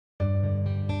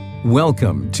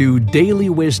Welcome to Daily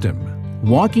Wisdom,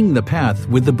 Walking the Path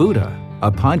with the Buddha,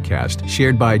 a podcast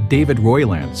shared by David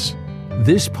Roylance.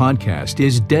 This podcast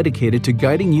is dedicated to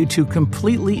guiding you to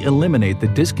completely eliminate the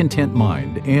discontent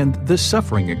mind and the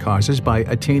suffering it causes by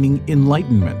attaining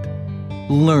enlightenment.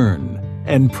 Learn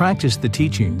and practice the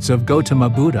teachings of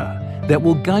Gautama Buddha that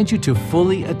will guide you to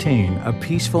fully attain a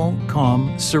peaceful,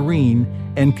 calm, serene,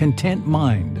 and content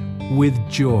mind with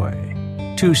joy.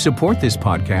 To support this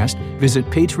podcast, visit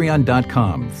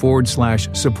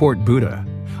patreon.com/support Buddha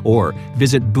or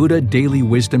visit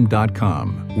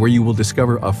buddhadailywisdom.com, where you will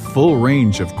discover a full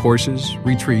range of courses,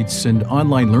 retreats, and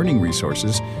online learning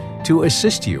resources to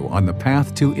assist you on the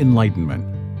path to enlightenment.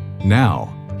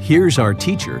 Now, here's our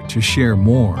teacher to share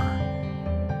more.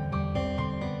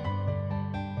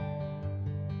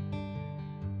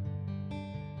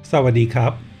 Sawadee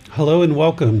Kap. Hello and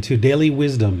welcome to Daily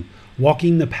Wisdom,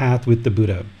 Walking the Path with the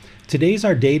Buddha. Today's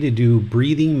our day to do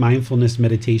breathing mindfulness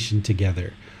meditation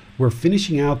together. We're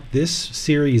finishing out this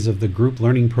series of the group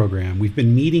learning program. We've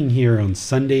been meeting here on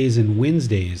Sundays and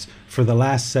Wednesdays for the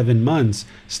last 7 months,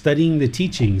 studying the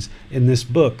teachings in this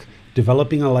book,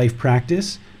 Developing a Life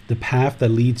Practice, The Path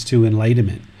That Leads to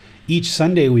Enlightenment. Each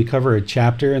Sunday we cover a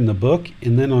chapter in the book,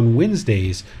 and then on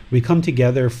Wednesdays we come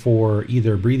together for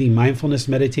either breathing mindfulness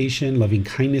meditation, loving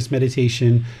kindness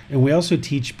meditation, and we also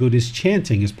teach Buddhist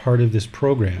chanting as part of this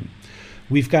program.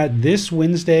 We've got this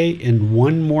Wednesday and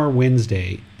one more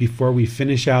Wednesday before we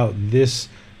finish out this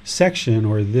section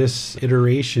or this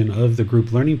iteration of the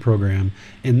group learning program.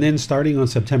 And then starting on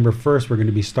September 1st, we're going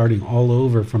to be starting all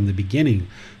over from the beginning.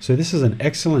 So this is an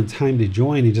excellent time to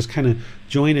join and just kind of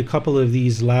join a couple of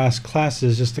these last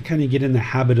classes just to kind of get in the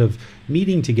habit of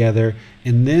meeting together.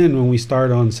 And then when we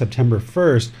start on September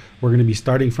 1st, we're going to be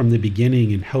starting from the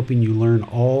beginning and helping you learn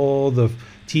all the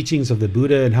teachings of the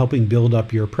Buddha and helping build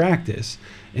up your practice.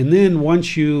 And then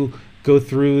once you go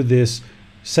through this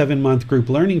 7-month group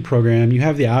learning program, you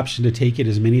have the option to take it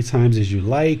as many times as you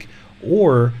like,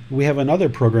 or we have another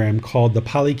program called the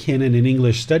Pali Canon and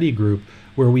English Study Group,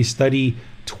 where we study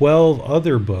 12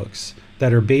 other books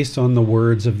that are based on the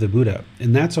words of the Buddha.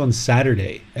 And that's on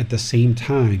Saturday at the same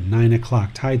time, 9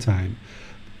 o'clock Thai time.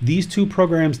 These two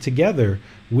programs together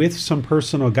with some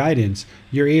personal guidance,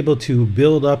 you're able to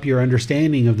build up your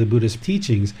understanding of the Buddhist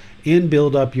teachings and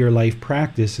build up your life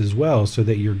practice as well, so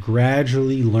that you're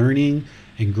gradually learning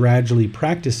and gradually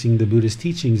practicing the Buddhist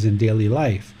teachings in daily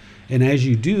life. And as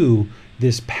you do,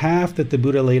 this path that the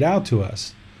Buddha laid out to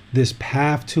us, this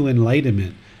path to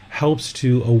enlightenment, helps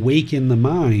to awaken the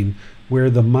mind,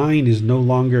 where the mind is no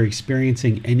longer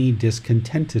experiencing any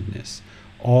discontentedness.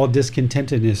 All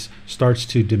discontentedness starts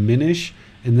to diminish,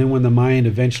 and then when the mind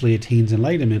eventually attains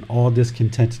enlightenment, all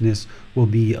discontentedness will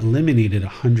be eliminated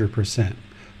 100%.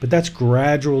 But that's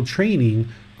gradual training,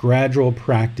 gradual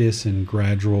practice, and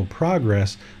gradual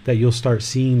progress that you'll start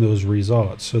seeing those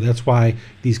results. So that's why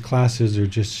these classes are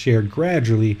just shared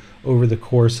gradually over the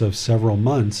course of several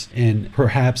months and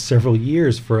perhaps several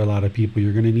years for a lot of people.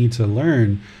 You're going to need to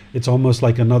learn. It's almost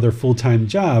like another full-time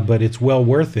job, but it's well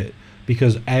worth it,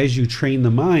 because as you train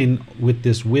the mind with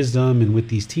this wisdom and with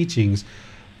these teachings,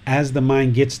 as the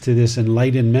mind gets to this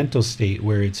enlightened mental state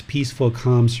where it's peaceful,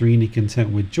 calm, serene, and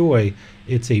content with joy,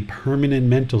 it's a permanent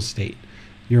mental state.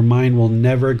 Your mind will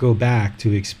never go back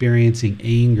to experiencing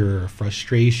anger or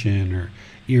frustration or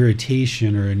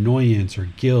irritation or annoyance or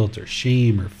guilt or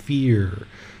shame or fear or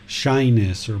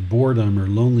shyness or boredom or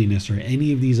loneliness or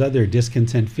any of these other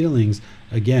discontent feelings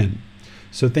again.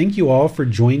 So thank you all for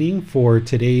joining for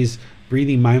today's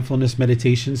breathing mindfulness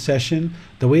meditation session.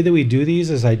 The way that we do these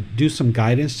is I do some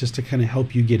guidance just to kind of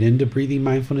help you get into breathing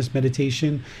mindfulness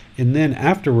meditation. And then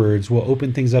afterwards, we'll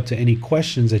open things up to any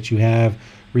questions that you have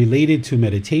related to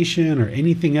meditation or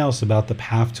anything else about the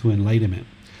path to enlightenment.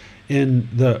 In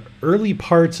the early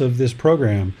parts of this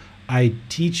program, I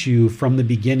teach you from the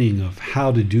beginning of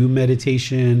how to do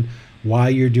meditation, why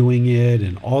you're doing it,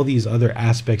 and all these other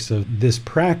aspects of this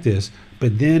practice.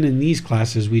 But then in these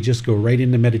classes, we just go right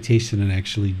into meditation and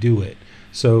actually do it.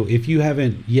 So if you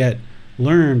haven't yet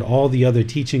learned all the other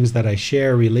teachings that I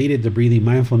share related to breathing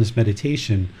mindfulness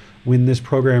meditation, when this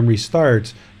program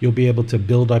restarts, you'll be able to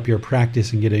build up your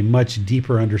practice and get a much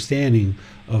deeper understanding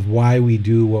of why we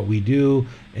do what we do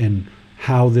and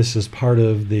how this is part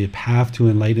of the path to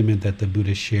enlightenment that the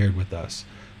Buddha shared with us.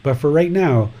 But for right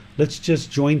now, let's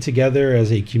just join together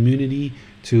as a community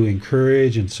to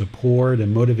encourage and support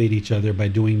and motivate each other by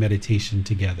doing meditation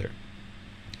together.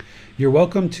 You're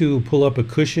welcome to pull up a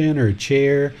cushion or a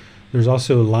chair. There's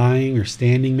also lying or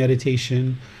standing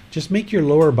meditation. Just make your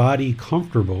lower body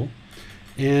comfortable,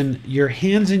 and your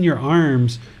hands and your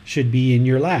arms should be in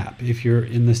your lap if you're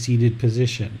in the seated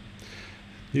position.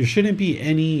 There shouldn't be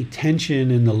any tension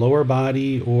in the lower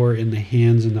body or in the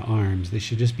hands and the arms. They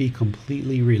should just be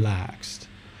completely relaxed.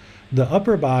 The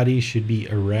upper body should be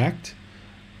erect,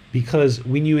 because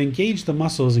when you engage the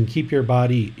muscles and keep your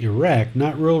body erect,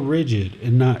 not real rigid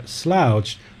and not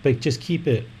slouched, but just keep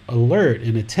it alert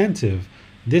and attentive,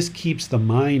 this keeps the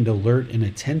mind alert and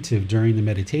attentive during the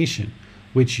meditation,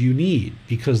 which you need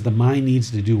because the mind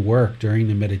needs to do work during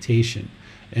the meditation.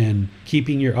 And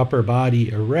keeping your upper body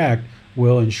erect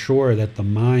will ensure that the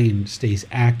mind stays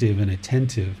active and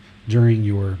attentive during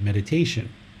your meditation.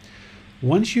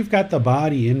 Once you've got the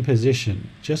body in position,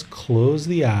 just close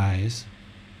the eyes.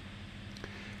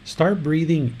 Start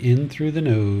breathing in through the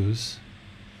nose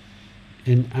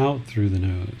and out through the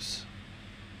nose.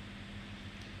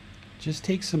 Just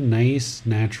take some nice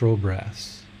natural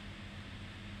breaths.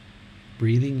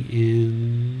 Breathing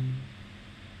in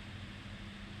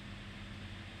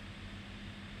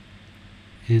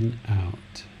and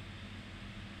out.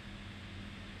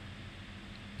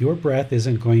 Your breath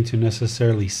isn't going to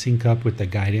necessarily sync up with the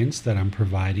guidance that I'm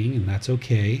providing, and that's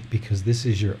okay because this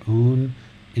is your own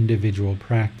individual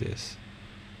practice.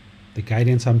 The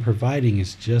guidance I'm providing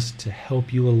is just to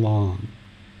help you along.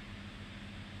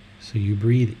 So you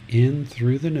breathe in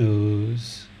through the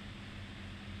nose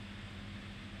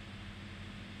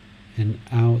and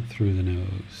out through the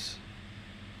nose.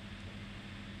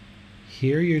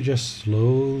 Here you're just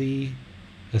slowly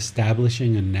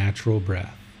establishing a natural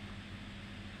breath.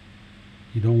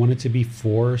 You don't want it to be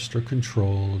forced or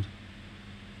controlled.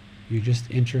 You're just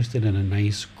interested in a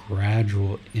nice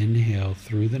gradual inhale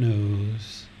through the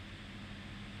nose,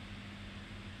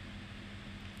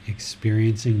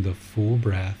 experiencing the full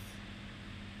breath,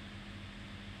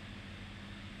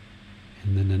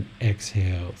 and then an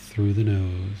exhale through the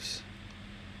nose,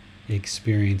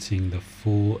 experiencing the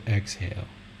full exhale.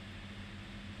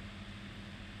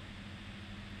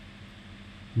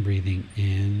 Breathing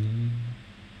in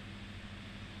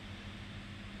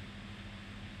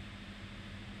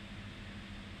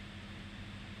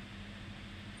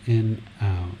and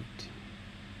out.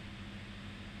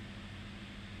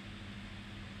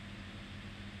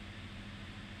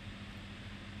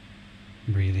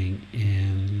 Breathing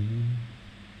in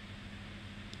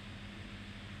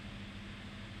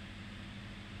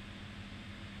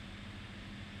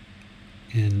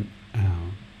and out.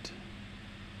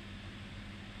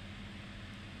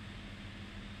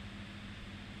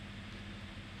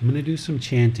 I'm going to do some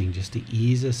chanting just to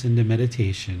ease us into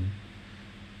meditation,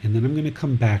 and then I'm going to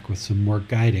come back with some more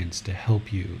guidance to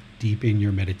help you deepen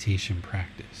your meditation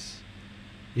practice.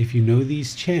 If you know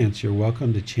these chants, you're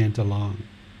welcome to chant along.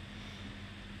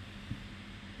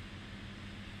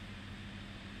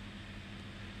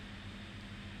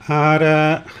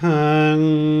 Arahang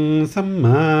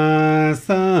Samma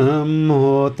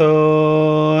Sambuddho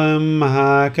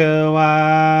Bhagava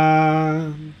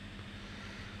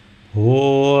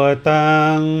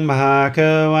Bhutang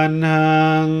Bhagavanang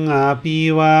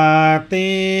Abhivateyami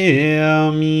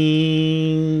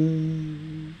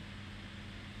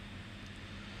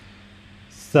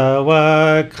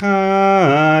Savakato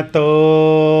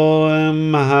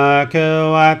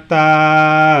Bhagavata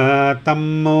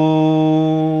Tammo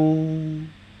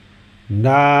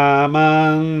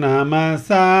Dhammang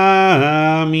Namasami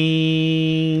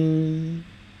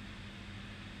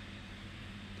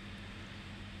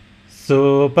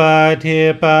Supatipano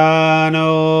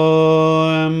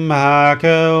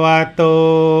Bhagavato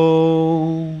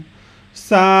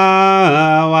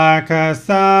Sāvaka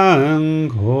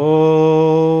Saṅgho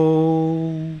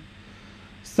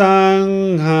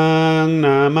Sanghang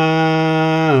Namami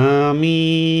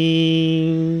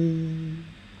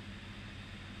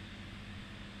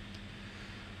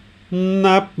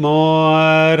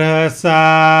Namo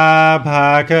Tassa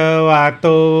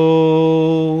Bhagavato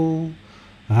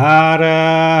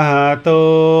Arahato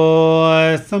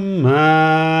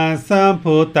Samma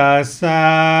Sambuddhassa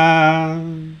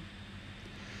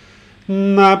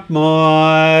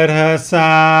Namo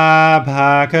Tassa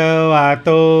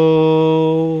Bhagavato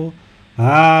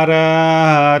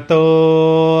Arahato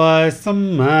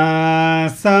Samma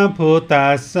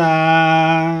Sambuddhassa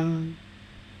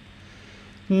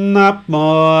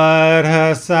Namo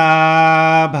Tassa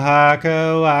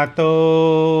Bhagavato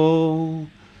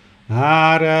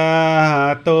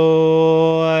Arahato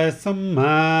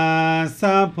Samma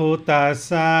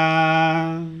Sambuddhassa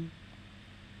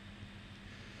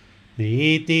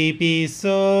Iti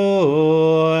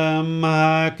piso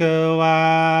Bhagava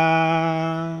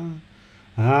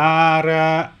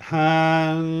Arahang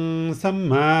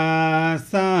Samma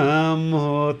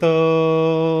Sambuddho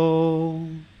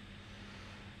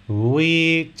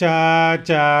Vicchānam จา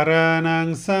จารนัง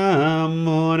สัมโม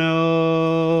โน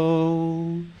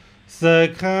ส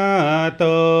คาโต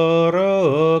โร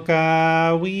กา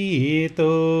วิโต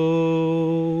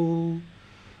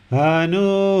อ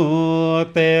นุ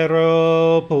เตโร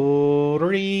ปุ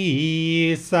ริ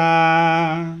สา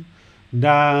ด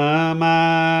ามา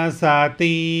ส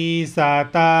ติส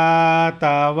ตาต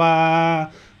าวา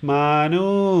ม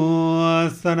นุ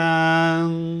สนัง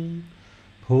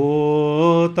พุ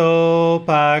โตภ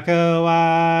ควา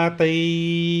ติ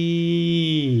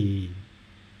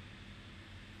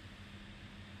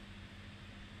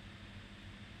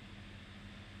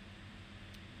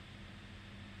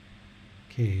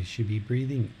Okay, you should be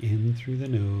breathing in through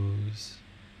the nose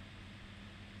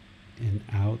and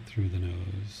out through the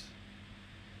nose.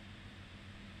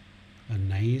 A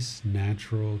nice,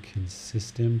 natural,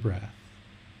 consistent breath,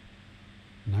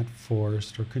 not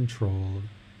forced or controlled.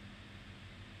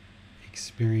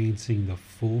 Experiencing the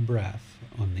full breath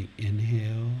on the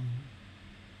inhale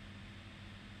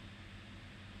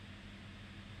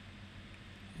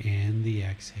and the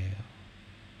exhale.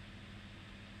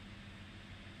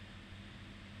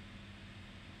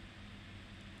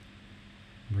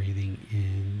 Breathing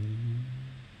in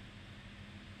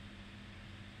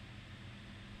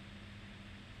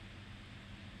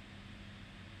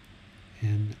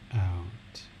and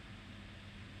out.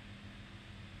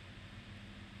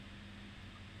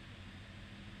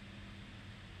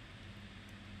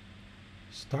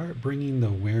 Start bringing the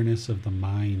awareness of the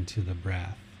mind to the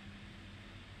breath,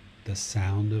 the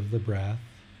sound of the breath,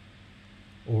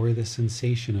 or the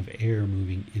sensation of air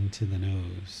moving into the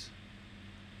nose.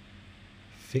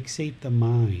 Fixate the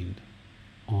mind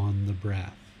on the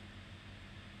breath.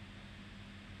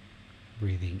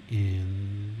 Breathing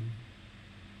in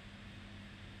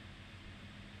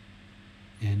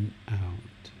and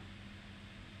out.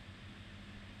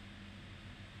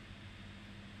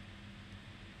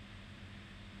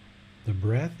 The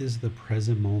breath is the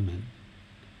present moment.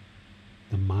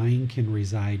 The mind can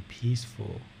reside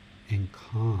peaceful and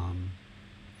calm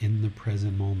in the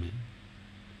present moment.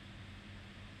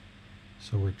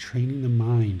 So we're training the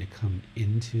mind to come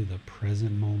into the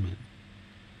present moment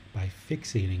by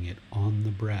fixating it on the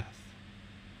breath.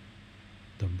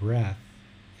 The breath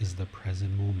is the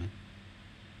present moment.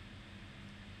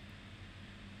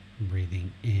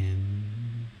 Breathing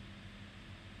in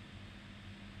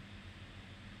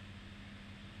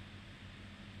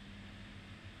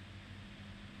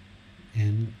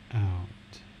and out.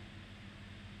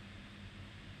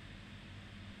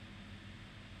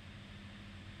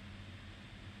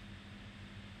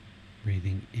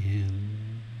 Breathing in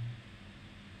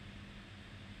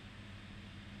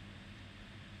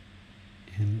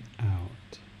and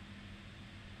out.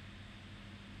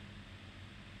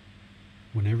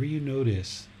 Whenever you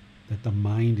notice that the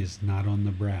mind is not on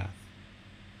the breath,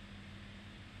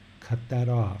 cut that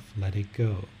off, let it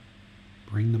go.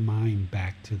 Bring the mind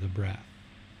back to the breath.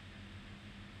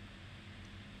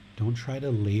 Don't try to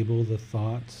label the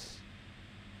thoughts.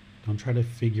 Don't try to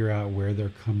figure out where they're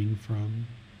coming from.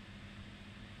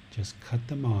 Just cut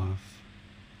them off,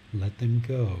 let them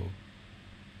go,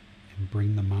 and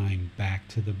bring the mind back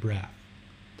to the breath,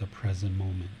 the present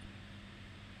moment.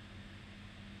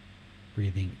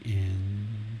 Breathing in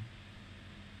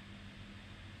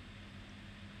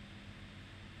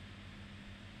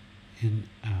and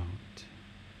out.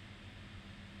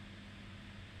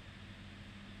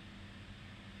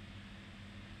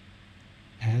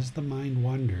 As the mind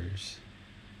wanders,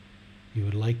 you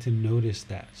would like to notice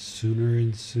that sooner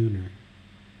and sooner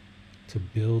to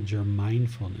build your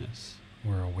mindfulness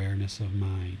or awareness of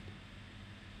mind.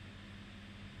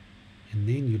 And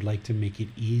then you'd like to make it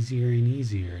easier and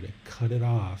easier to cut it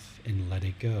off and let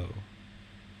it go,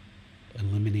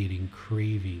 eliminating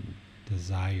craving,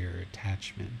 desire,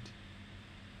 attachment,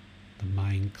 the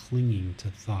mind clinging to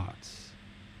thoughts.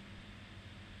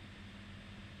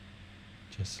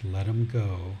 Just let them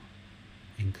go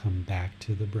and come back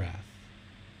to the breath.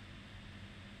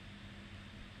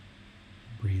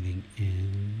 Breathing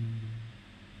in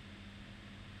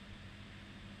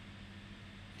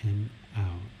and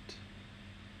out.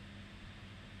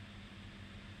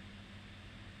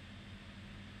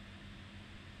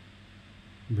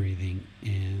 Breathing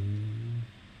in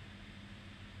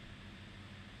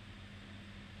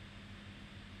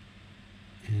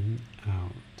and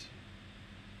out.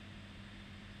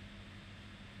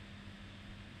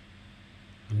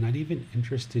 I'm not even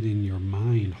interested in your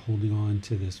mind holding on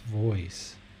to this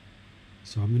voice.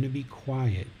 So I'm going to be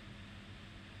quiet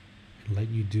and let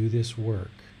you do this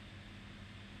work,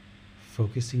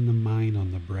 focusing the mind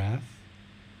on the breath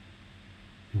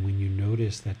And when you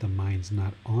notice that the mind's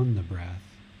not on the breath,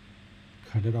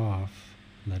 cut it off,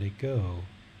 let it go,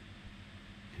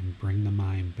 and bring the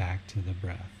mind back to the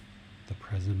breath, the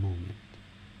present moment.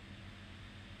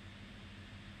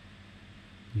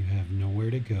 You have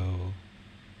nowhere to go.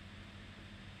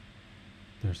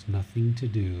 There's nothing to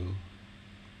do.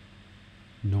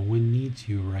 No one needs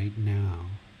you right now.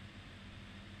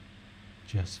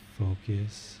 Just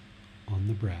focus on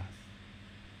the breath.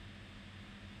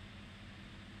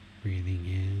 Breathing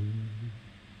in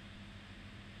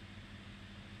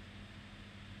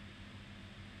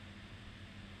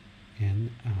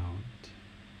and out.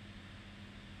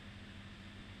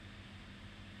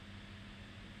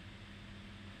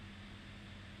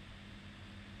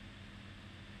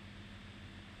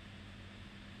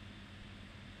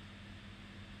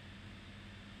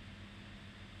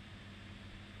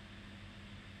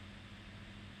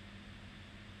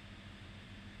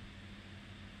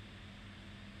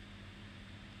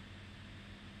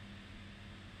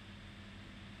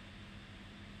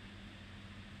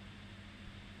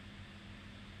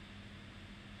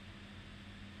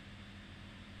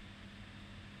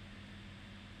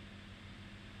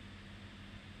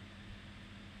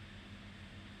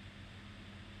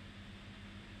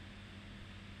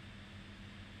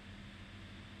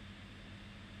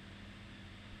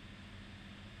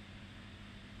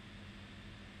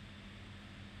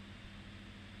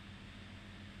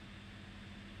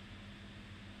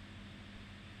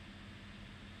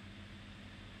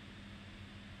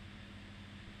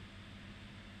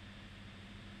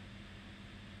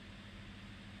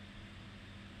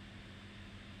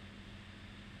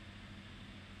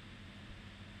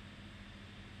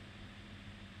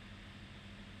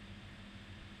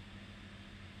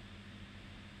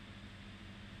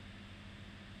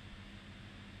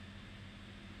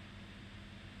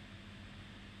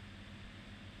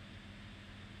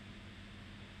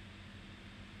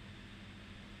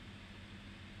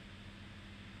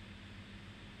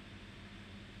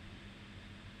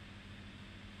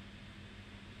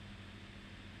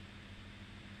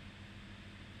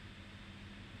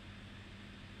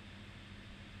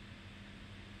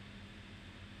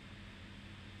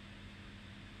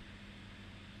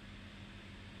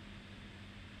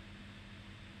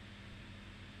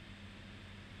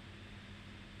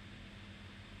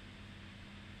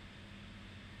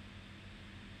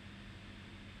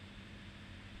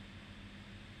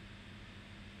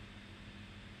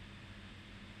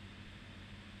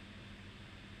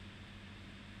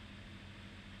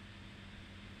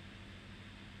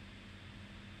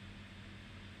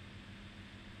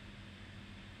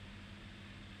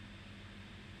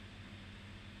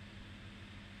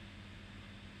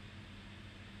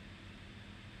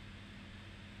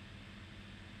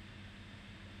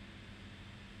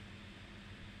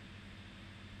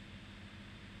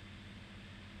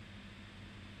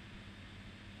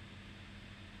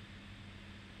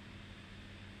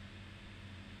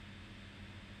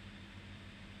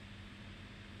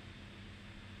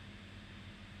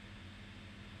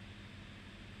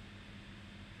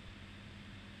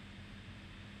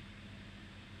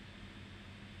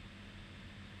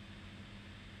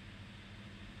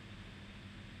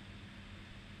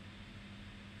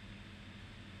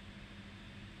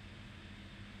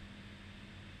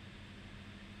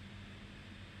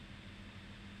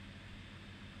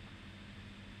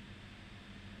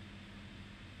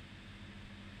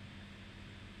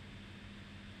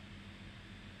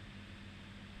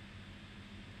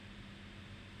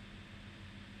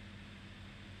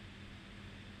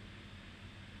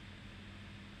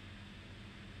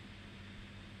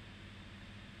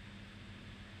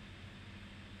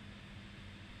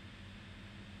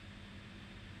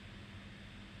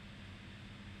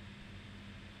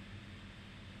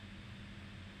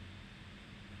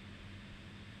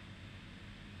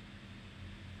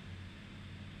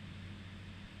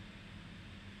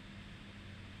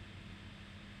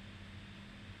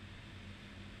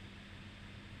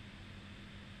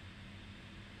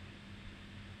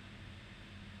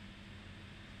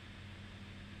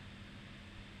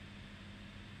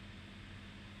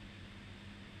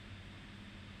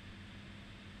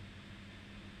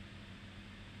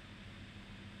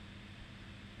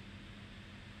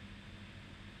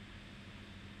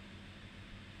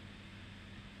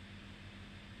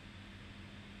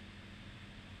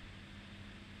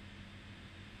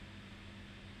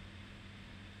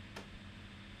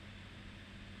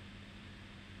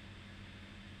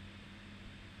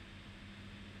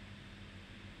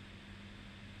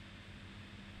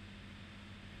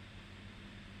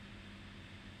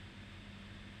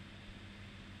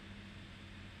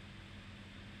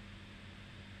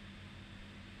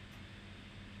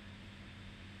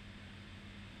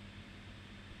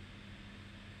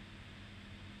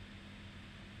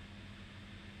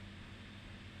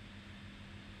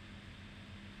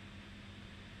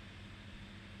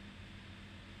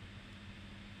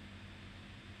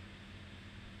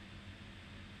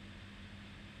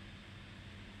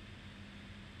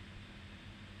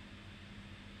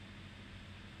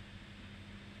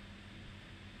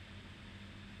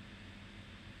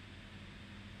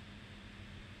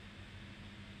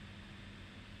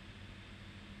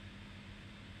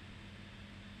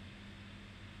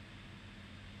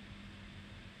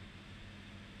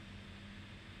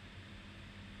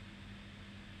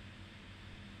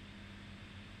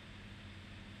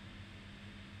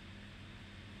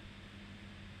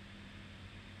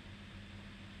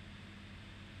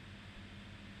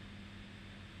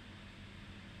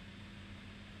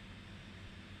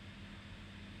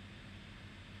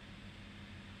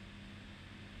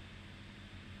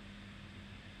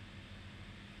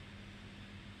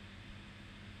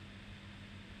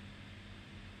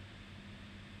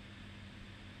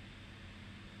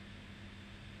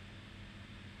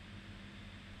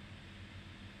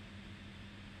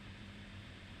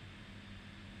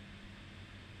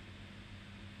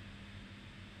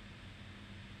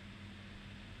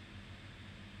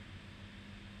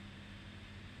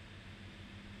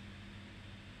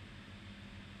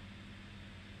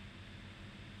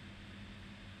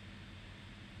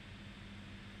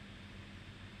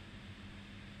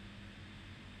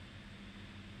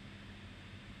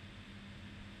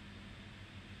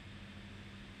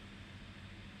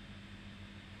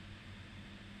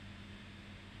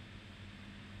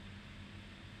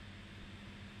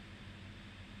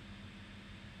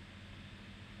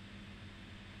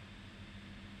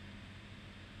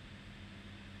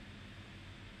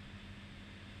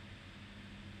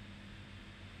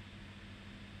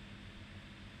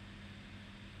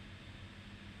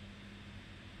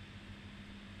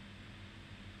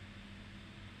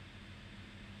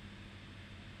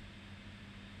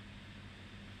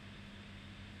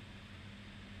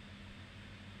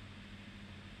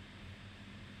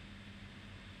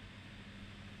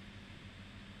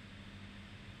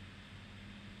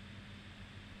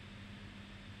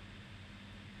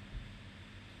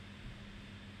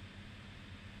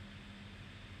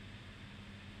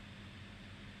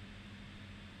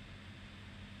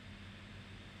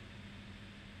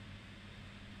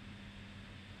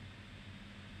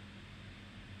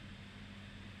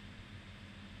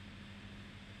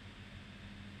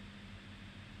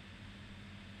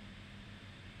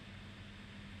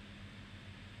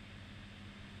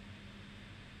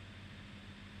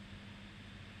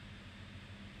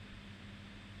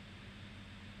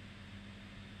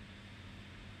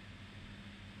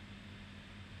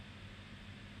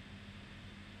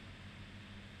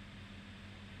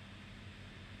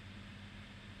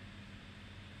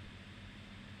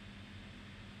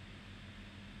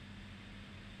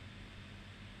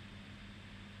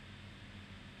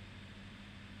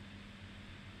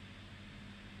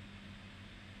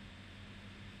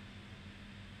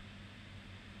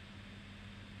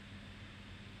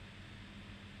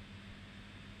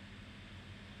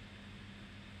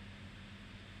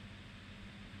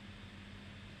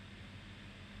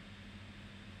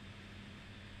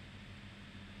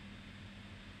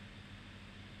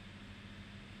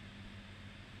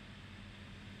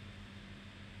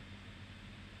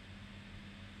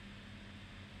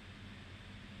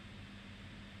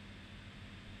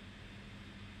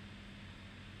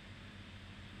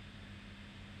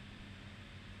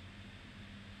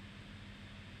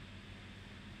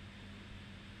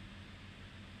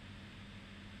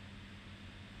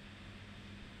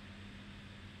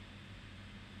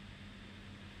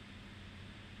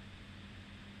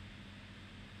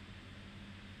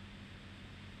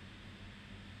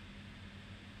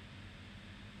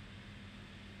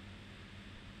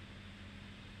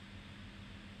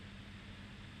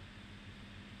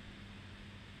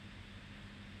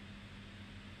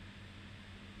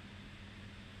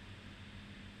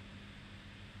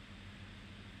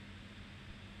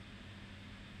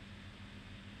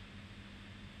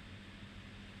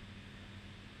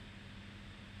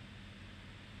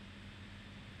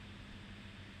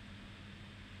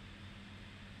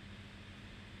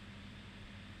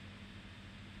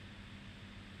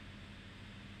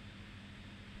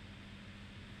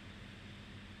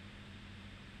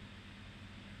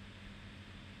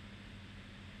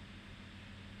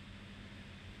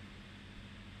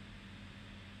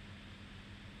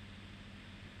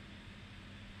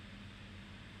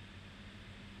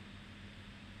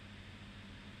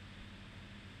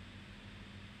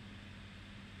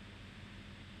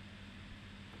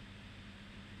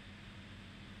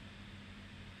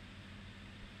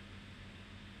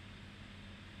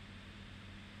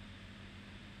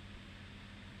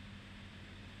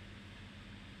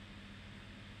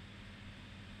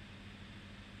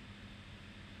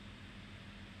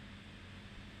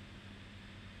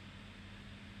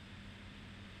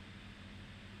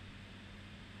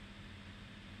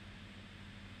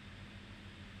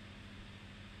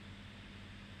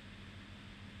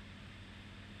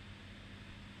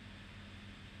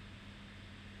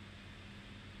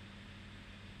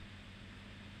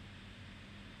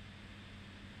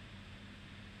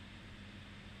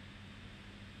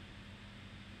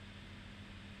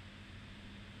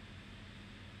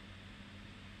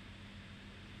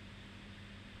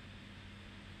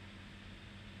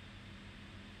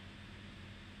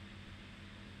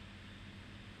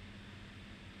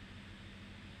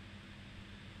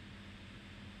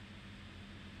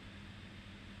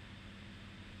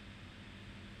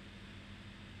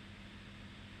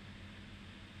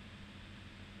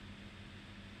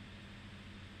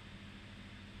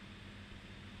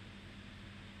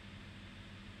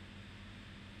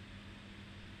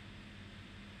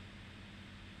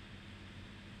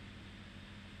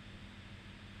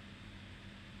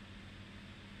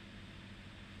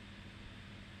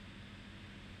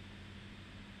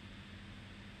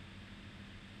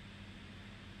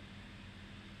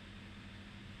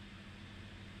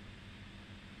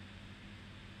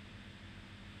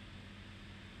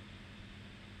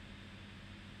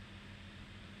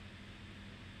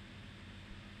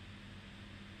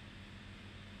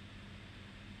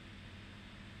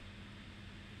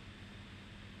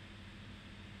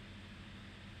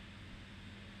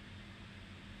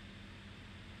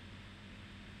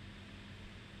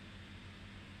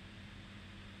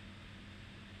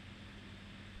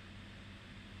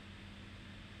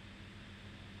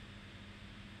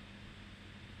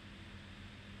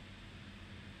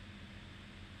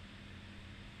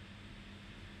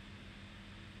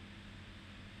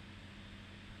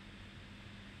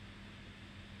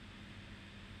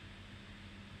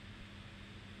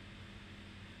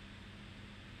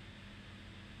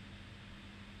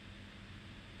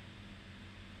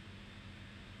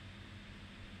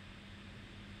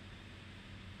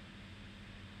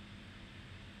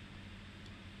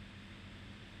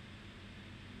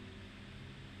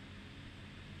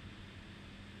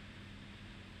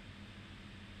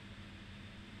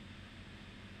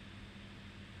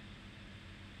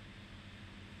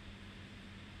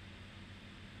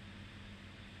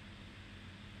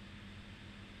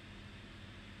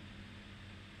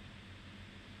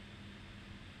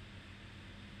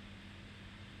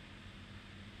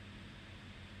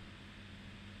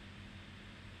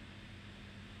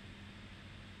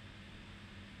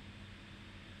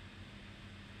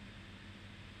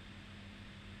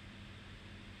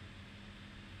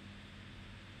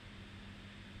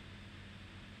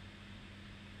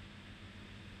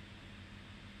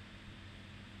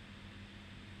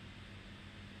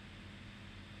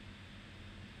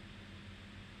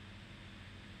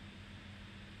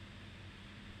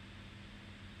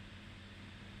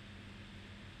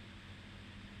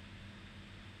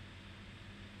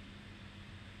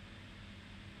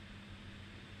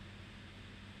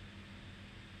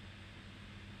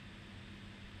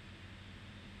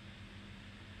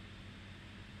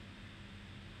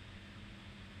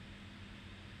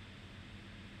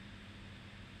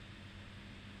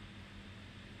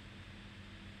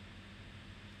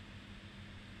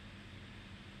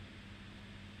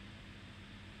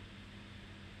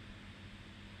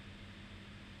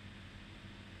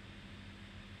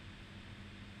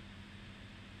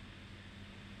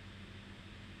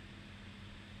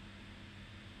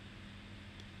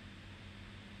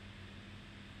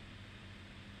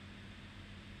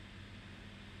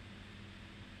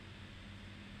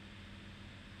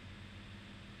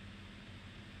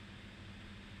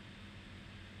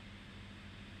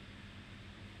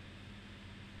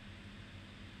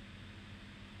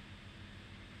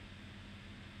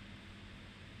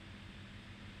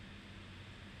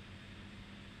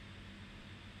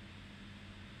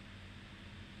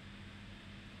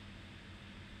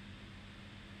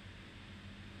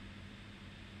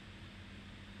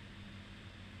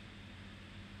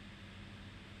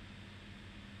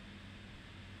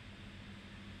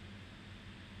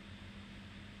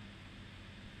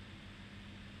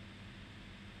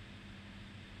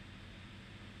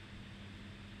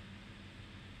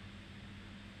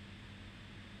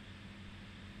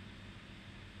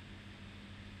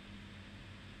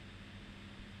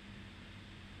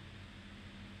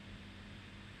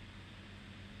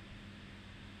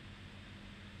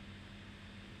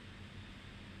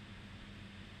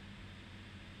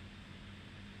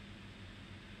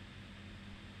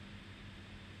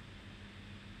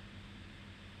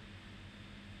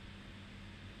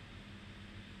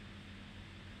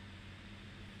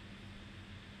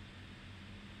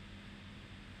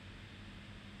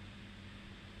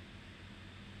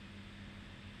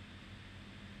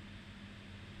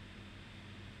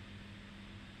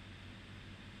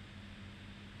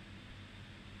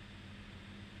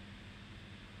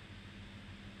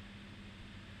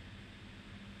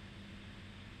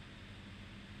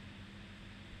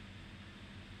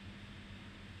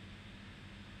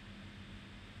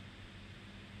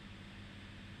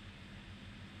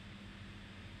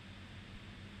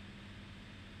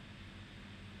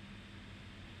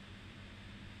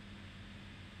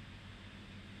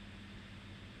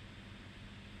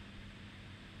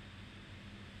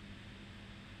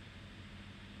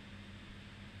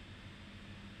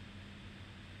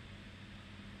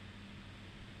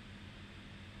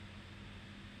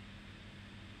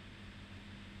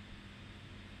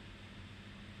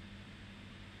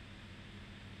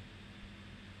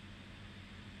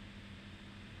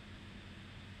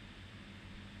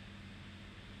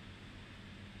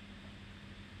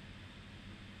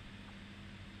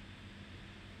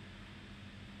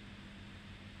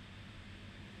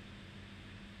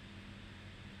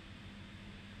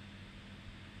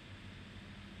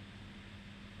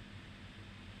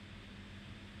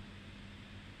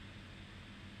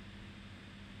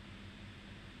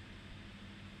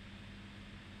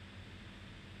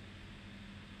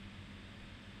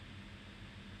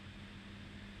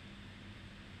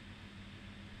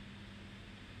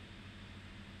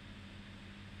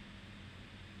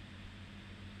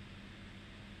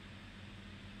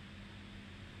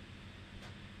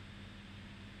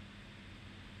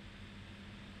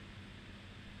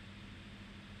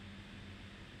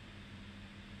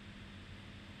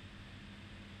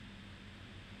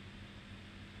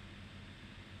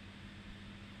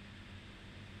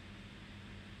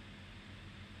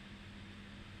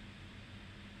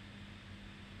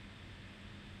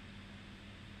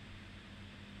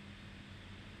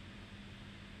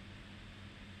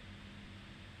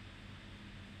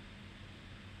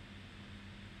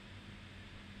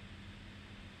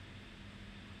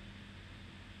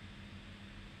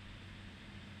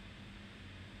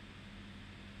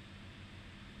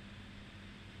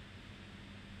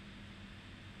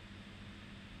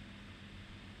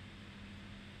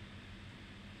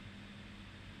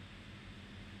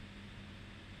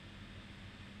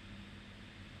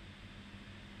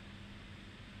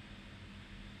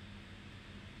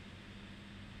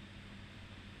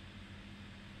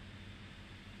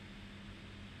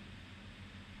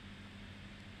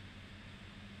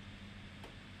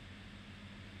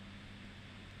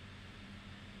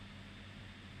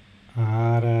 อ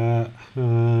ะระ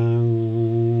หัง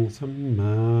สัมม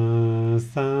า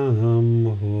สัม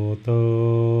พุทโธ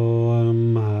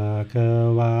ภะคะ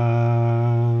วา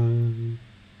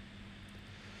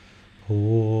พุ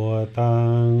ทธั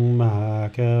งภะ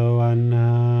คะวัน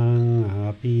ตังอะ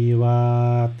ภิวา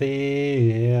เท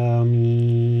มิ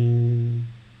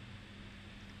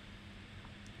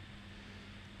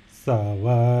สว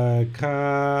ากขา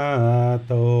โ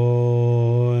ต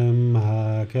ภะ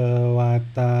คะวะ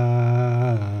ตา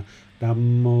ธัม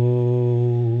โม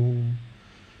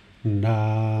ธั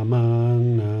มมัง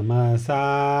นะมาสา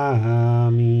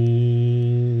มิ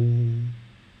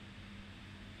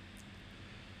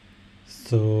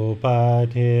สุป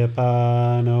ฏิปั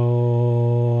นโน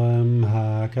ภ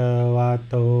ะคะวะ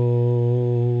โต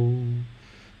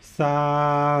สา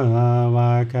ว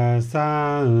กสั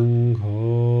งโฆ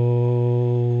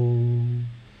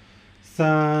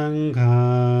สังฆั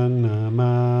งนะม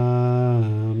า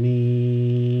มิ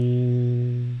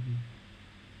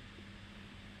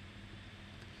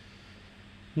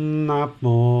นะโม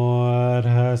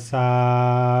ตัสสะ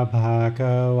ภะค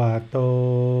ะวะโต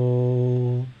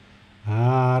อ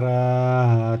ะระ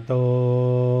หะโต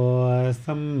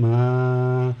สัมมา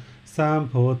สัม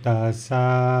พุทธัสสะ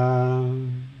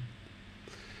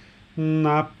น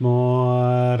ะโม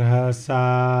ตัสสะ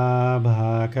ภ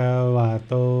ะคะวะ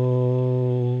โต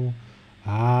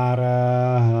อะระ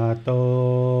หะโต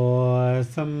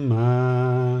สัมมา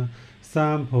สั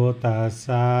มพุทธัสส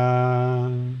ะ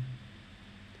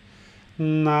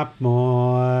นะโม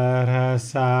ตัส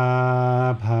สะ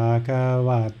ภะคะว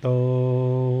ะโต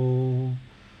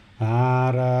อะ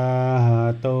ระหะ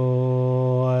โต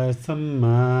สัมม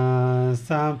า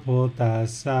สัมพุทธัส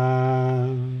สะ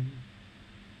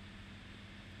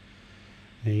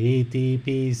อิติ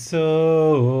ปิโส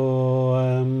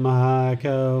ภะค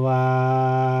ะวะ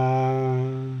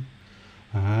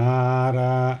อะร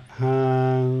ะหั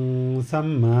งสัม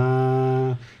มา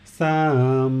สั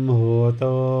มพุทโธ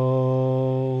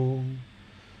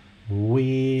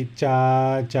วิจา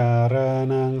จาร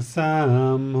ณังสั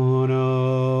มพุโน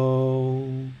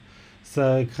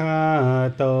สัคขะ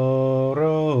โตโร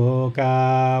กา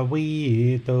วิ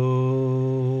โต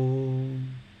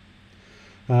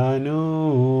อนุ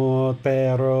เต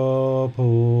โรภู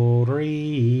ริ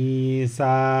ส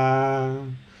า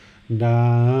ธั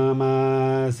มมา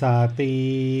สติ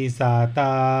สัตต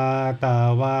าตา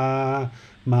วา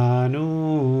มานุ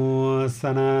ส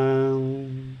นัง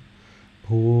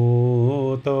พุ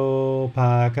ทโธภ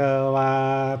ะคะวา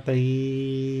ติ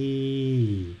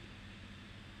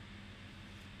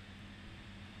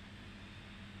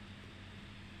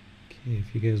Okay, if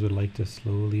you guys would like to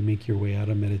slowly make your way out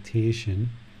of meditation.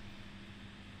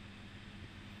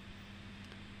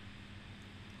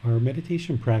 Our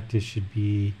meditation practice should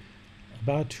be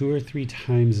about 2 or 3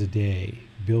 times a day,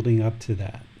 building up to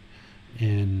that,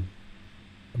 and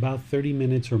about 30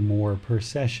 minutes or more per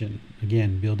session,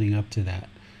 again, building up to that.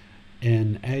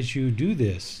 And as you do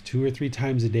this 2 or 3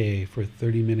 times a day for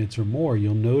 30 minutes or more,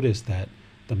 you'll notice that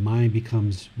the mind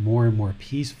becomes more and more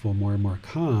peaceful, more and more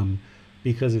calm,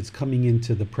 because it's coming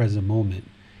into the present moment.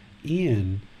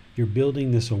 And you're building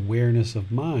this awareness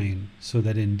of mind so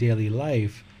that in daily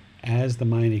life, as the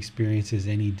mind experiences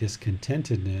any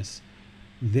discontentedness,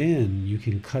 then you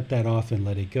can cut that off and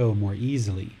let it go more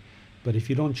easily. But if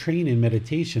you don't train in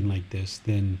meditation like this,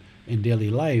 then in daily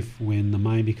life, when the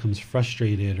mind becomes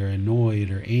frustrated or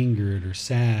annoyed or angered or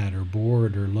sad or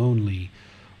bored or lonely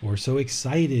or so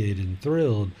excited and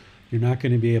thrilled, you're not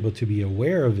going to be able to be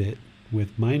aware of it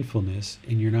with mindfulness,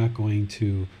 and you're not going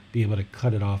to be able to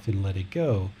cut it off and let it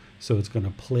go. So it's going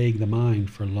to plague the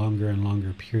mind for longer and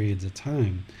longer periods of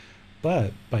time.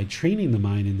 But by training the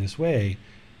mind in this way,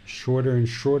 shorter and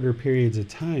shorter periods of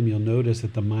time, you'll notice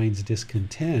that the mind's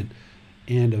discontent,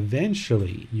 and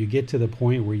eventually you get to the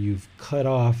point where you've cut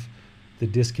off the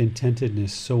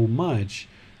discontentedness so much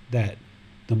that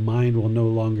the mind will no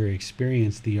longer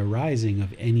experience the arising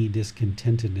of any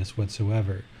discontentedness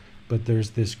whatsoever. But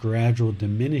there's this gradual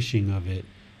diminishing of it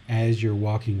as you're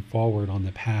walking forward on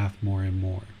the path more and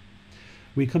more.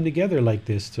 We come together like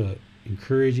this to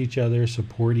encourage each other,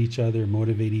 support each other,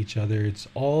 motivate each other. It's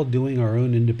all doing our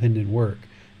own independent work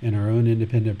and our own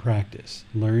independent practice,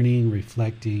 learning,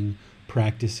 reflecting,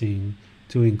 practicing,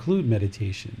 to include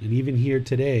meditation. And even here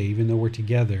today, even though we're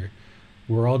together,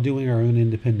 we're all doing our own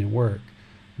independent work.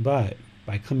 But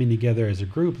by coming together as a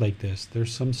group like this,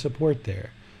 there's some support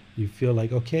there. You feel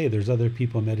like, okay, there's other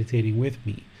people meditating with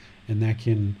me, and that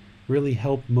can really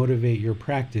help motivate your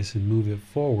practice and move it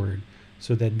forward,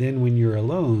 so that then when you're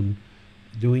alone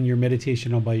doing your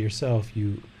meditation all by yourself,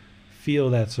 you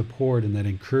feel that support and that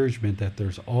encouragement that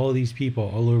there's all these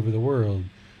people all over the world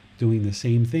doing the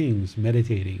same things,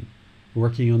 meditating,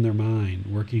 working on their mind,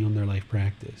 working on their life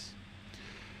practice.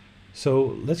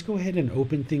 So let's go ahead and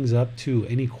open things up to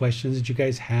any questions that you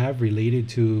guys have related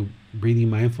to breathing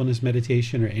mindfulness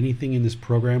meditation or anything in this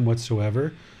program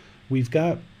whatsoever. We've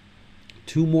got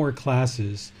 2 more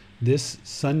classes. This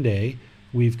Sunday,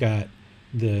 we've got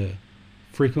the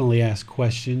frequently asked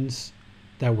questions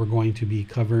that we're going to be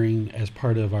covering as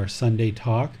part of our Sunday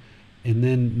talk. And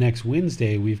then next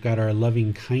Wednesday, we've got our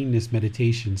loving kindness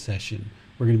meditation session.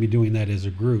 We're going to be doing that as a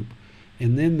group.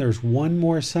 And then there's one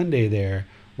more Sunday there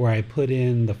where I put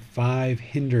in the 5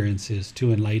 hindrances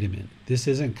to enlightenment. This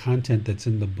isn't content that's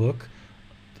in the book,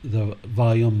 the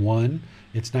volume 1.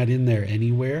 It's not in there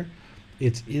anywhere.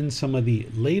 It's in some of the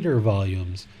later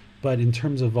volumes, but in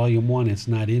terms of volume 1, it's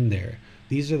not in there.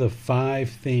 These are the 5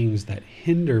 things that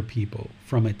hinder people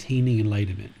from attaining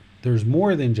enlightenment. There's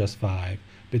more than just 5,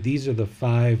 but these are the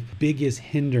 5 biggest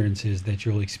hindrances that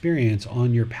you'll experience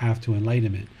on your path to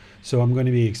enlightenment. So I'm going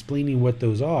to be explaining what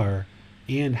those are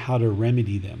and how to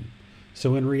remedy them.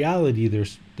 So in reality,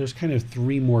 there's kind of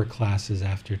 3 more classes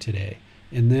after today.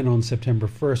 And then on September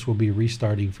 1st, we'll be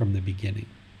restarting from the beginning.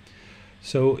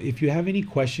 So if you have any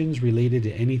questions related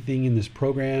to anything in this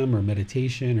program or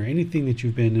meditation or anything that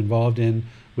you've been involved in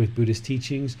with Buddhist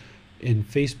teachings, in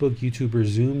Facebook, YouTube, or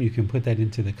Zoom, you can put that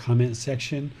into the comment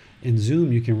section. In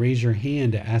Zoom, you can raise your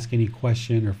hand to ask any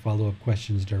question or follow-up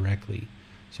questions directly.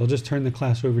 So I'll just turn the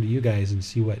class over to you guys and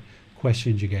see what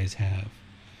questions you guys have.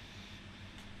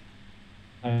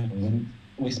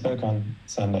 We spoke on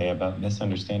Sunday about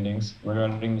misunderstandings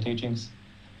regarding the teachings,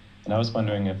 and I was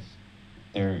wondering if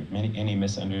there are any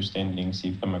misunderstandings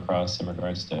you've come across in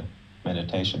regards to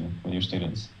meditation with your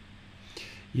students.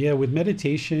 Yeah, with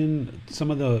meditation, some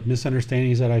of the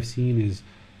misunderstandings that I've seen is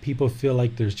people feel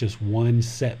like there's just one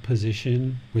set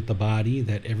position with the body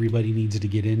that everybody needs to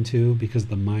get into because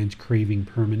the mind's craving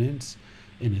permanence,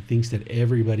 and it thinks that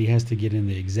everybody has to get in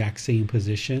the exact same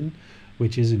position,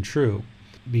 which isn't true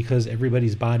because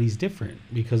everybody's body's different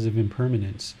because of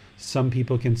impermanence. Some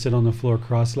people can sit on the floor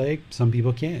cross-legged, some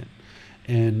people can't.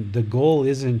 And the goal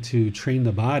isn't to train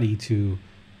the body to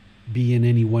be in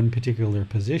any one particular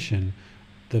position.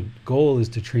 The goal is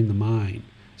to train the mind.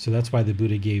 So that's why the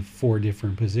Buddha gave 4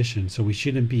 different positions. So we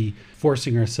shouldn't be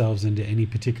forcing ourselves into any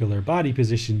particular body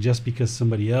position just because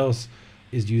somebody else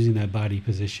is using that body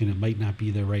position. It might not be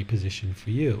the right position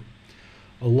for you.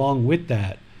 Along with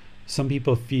that, some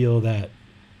people feel that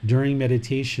during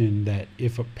meditation that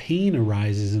if a pain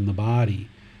arises in the body,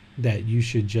 that you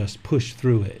should just push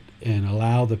through it and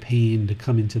allow the pain to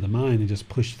come into the mind and just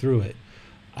push through it.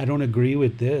 I don't agree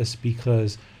with this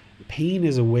because pain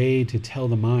is a way to tell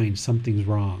the mind something's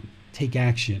wrong. Take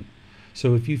action.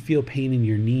 So if you feel pain in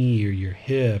your knee or your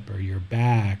hip or your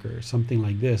back or something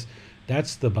like this,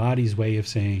 that's the body's way of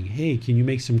saying, hey, can you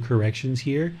make some corrections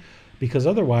here? Because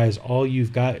otherwise, all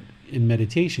you've got in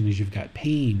meditation is you've got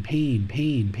pain, pain,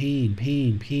 pain, pain,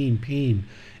 pain, pain, pain,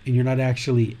 and you're not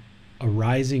actually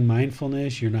arising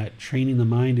mindfulness. You're not training the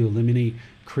mind to eliminate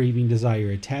craving,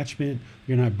 desire, attachment.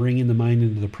 You're not bringing the mind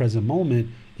into the present moment.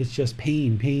 It's just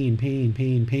pain, pain, pain,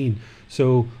 pain, pain.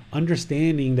 So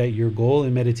understanding that your goal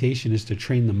in meditation is to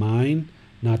train the mind,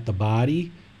 not the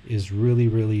body, is really,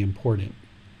 really important.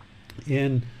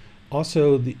 And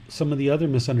also some of the other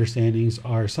misunderstandings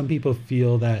are some people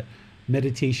feel that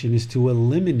meditation is to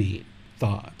eliminate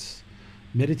thoughts.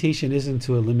 Meditation isn't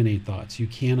to eliminate thoughts. You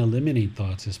can't eliminate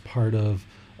thoughts as part of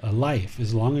a life.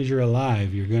 As long as you're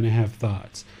alive, you're going to have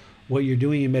thoughts. What you're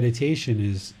doing in meditation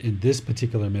is, in this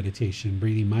particular meditation,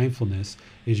 breathing mindfulness,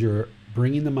 is you're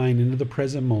bringing the mind into the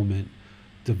present moment,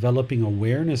 developing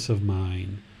awareness of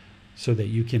mind so that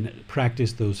you can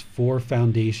practice those 4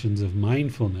 foundations of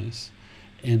mindfulness.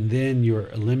 And then you're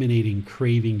eliminating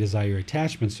craving, desire,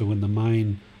 attachment. So when the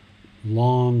mind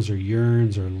longs or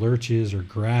yearns or lurches or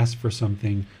grasps for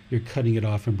something, you're cutting it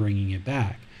off and bringing it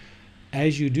back.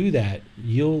 As you do that,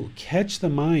 you'll catch the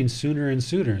mind sooner and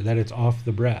sooner that it's off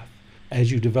the breath.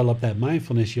 As you develop that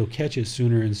mindfulness, you'll catch it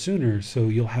sooner and sooner, so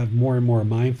you'll have more and more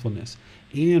mindfulness.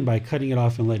 And by cutting it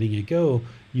off and letting it go,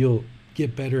 you'll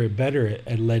get better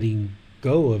at letting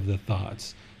go of the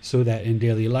thoughts, so that in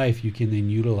daily life you can then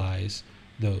utilize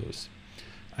those.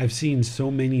 I've seen so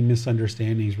many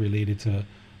misunderstandings related to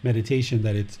meditation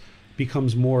that it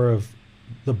becomes more of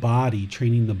the body,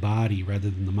 training the body rather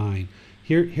than the mind.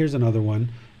 Here's another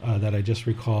one that I just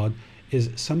recalled, is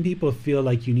some people feel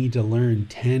like you need to learn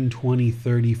 10, 20,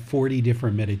 30, 40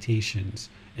 different meditations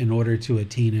in order to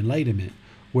attain enlightenment,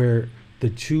 where the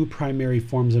 2 primary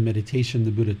forms of meditation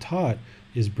the Buddha taught,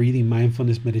 is breathing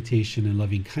mindfulness meditation and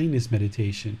loving kindness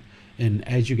meditation. And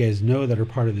as you guys know that are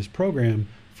part of this program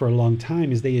for a long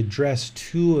time, is they address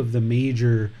two of the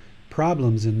major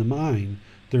problems in the mind.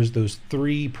 There's those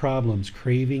three problems: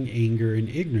 craving, anger, and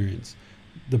ignorance.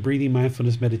 The breathing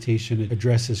mindfulness meditation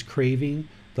addresses craving.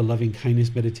 The loving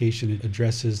kindness meditation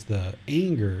addresses the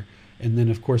anger. And then,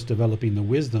 of course, developing the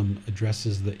wisdom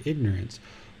addresses the ignorance.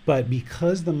 But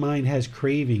because the mind has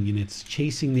craving and it's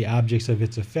chasing the objects of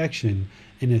its affection,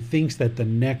 and it thinks that the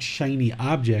next shiny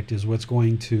object is what's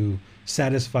going to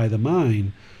satisfy the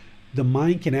mind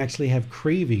can actually have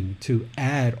craving to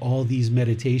add all these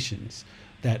meditations.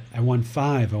 That I want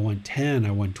 5, I want 10,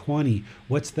 I want 20.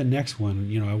 What's the next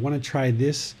one? I want to try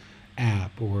this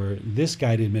app or this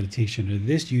guided meditation or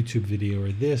this YouTube video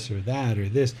or this or that or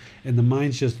this. And the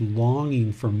mind's just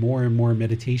longing for more and more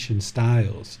meditation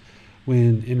styles.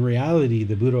 When in reality,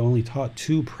 the Buddha only taught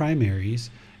 2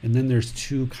 primaries, and then there's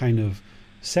 2 kind of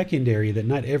secondary that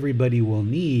not everybody will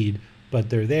need, but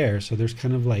they're there. So there's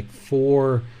kind of like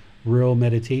 4 real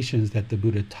meditations that the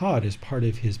Buddha taught as part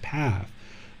of his path.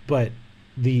 But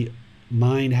the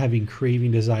mind having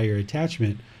craving, desire,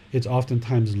 attachment, it's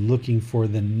oftentimes looking for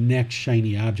the next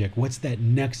shiny object. What's that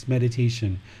next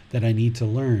meditation that I need to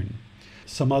learn?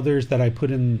 Some others that I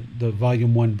put in the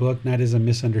volume 1 book, not as a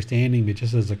misunderstanding, but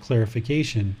just as a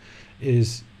clarification,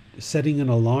 is setting an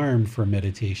alarm for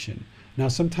meditation. Now,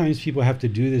 sometimes people have to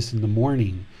do this in the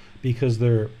morning because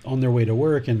they're on their way to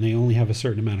work and they only have a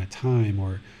certain amount of time,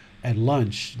 or at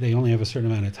lunch, they only have a certain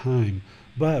amount of time.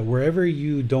 But wherever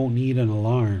you don't need an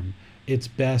alarm, it's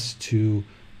best to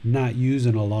not use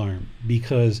an alarm,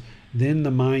 because then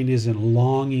the mind isn't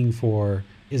longing for,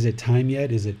 is it time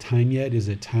yet? Is it time yet? Is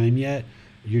it time yet?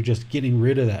 You're just getting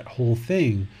rid of that whole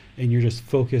thing, and you're just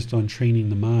focused on training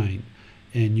the mind.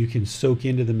 And you can soak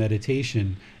into the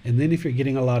meditation. And then if you're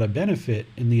getting a lot of benefit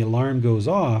and the alarm goes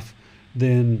off,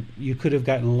 then you could have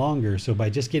gotten longer. So by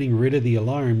just getting rid of the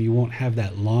alarm, you won't have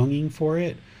that longing for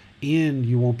it, and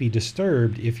you won't be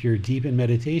disturbed if you're deep in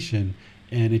meditation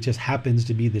and it just happens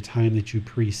to be the time that you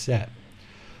preset.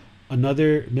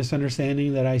 Another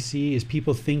misunderstanding that I see is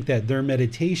people think that their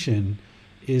meditation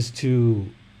is to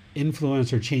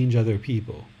influence or change other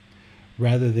people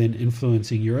rather than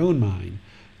influencing your own mind.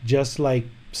 Just like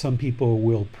some people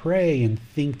will pray and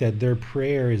think that their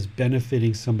prayer is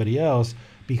benefiting somebody else,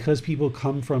 because people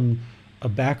come from a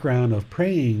background of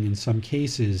praying in some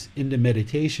cases into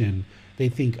meditation, they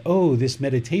think, oh, this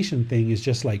meditation thing is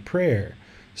just like prayer.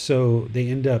 So they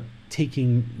end up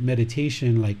taking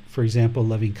meditation, like, for example,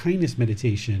 loving kindness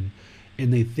meditation,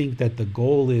 and they think that the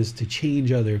goal is to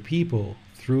change other people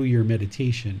through your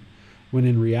meditation, when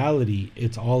in reality,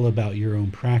 it's all about your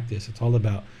own practice. It's all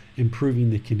about improving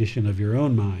the condition of your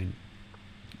own mind.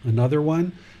 Another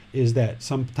one is that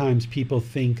sometimes people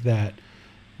think that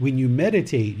when you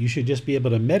meditate, you should just be able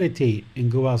to meditate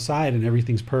and go outside and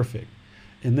everything's perfect.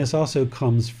 And this also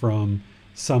comes from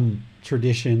some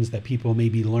traditions that people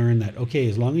maybe learn that, okay,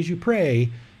 as long as you pray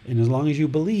and as long as you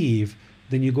believe,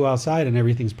 then you go outside and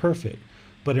everything's perfect.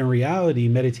 But in reality,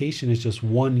 meditation is just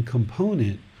one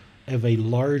component of a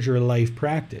larger life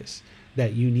practice,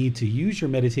 that you need to use your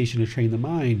meditation to train the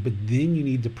mind, but then you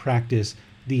need to practice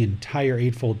the entire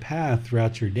Eightfold Path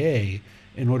throughout your day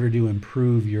in order to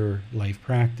improve your life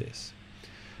practice.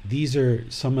 These are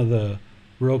some of the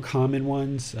real common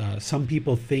ones. Some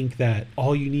people think that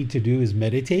all you need to do is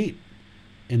meditate,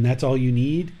 and that's all you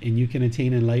need, and you can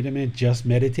attain enlightenment. Just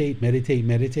meditate, meditate,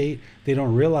 meditate. They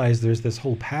don't realize there's this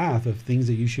whole path of things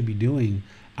that you should be doing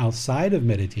outside of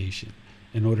meditation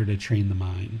in order to train the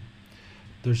mind.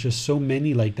 There's just so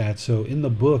many like that. So in the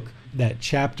book, that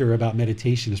chapter about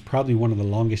meditation is probably one of the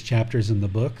longest chapters in the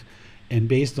book. And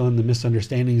based on the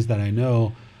misunderstandings that I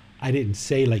know, I didn't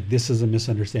say like, this is a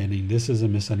misunderstanding, this is a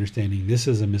misunderstanding, this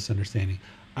is a misunderstanding.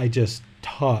 I just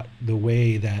taught the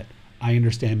way that I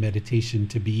understand meditation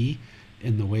to be,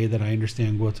 in the way that I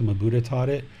understand Gautama Buddha taught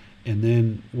it. And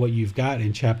then what you've got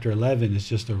in chapter 11 is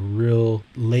just a real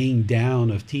laying down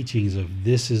of teachings of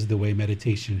this is the way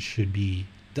meditation should be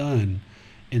done.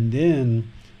 And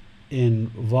then in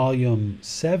volume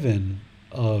 7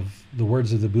 of the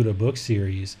Words of the Buddha book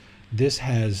series, this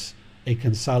has a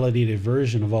consolidated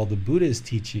version of all the Buddha's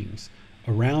teachings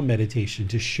around meditation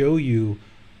to show you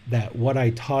that what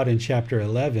I taught in chapter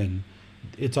 11,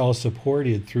 it's all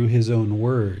supported through his own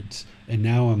words. And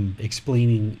now I'm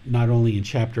explaining not only in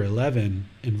chapter 11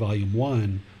 in volume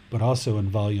 1, but also in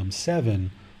volume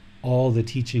 7, all the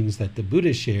teachings that the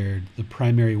Buddha shared, the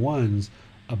primary ones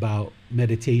about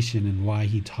meditation and why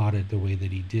he taught it the way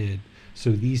that he did.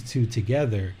 So these two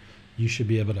together, you should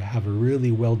be able to have a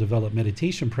really well-developed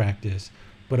meditation practice,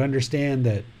 but understand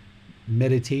that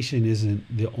meditation isn't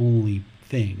the only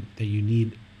thing, that you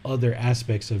need other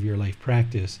aspects of your life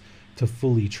practice to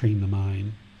fully train the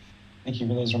mind. Thank you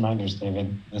for those reminders,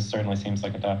 David. This certainly seems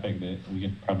like a topic that we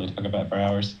could probably talk about for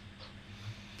hours.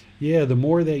 Yeah, the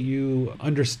more that you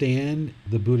understand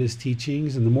the Buddhist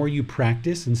teachings and the more you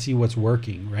practice and see what's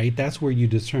working, right? That's where you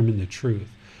determine the truth.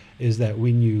 Is that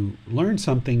when you learn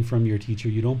something from your teacher,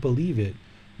 you don't believe it,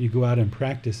 you go out and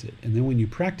practice it. And then when you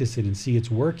practice it and see it's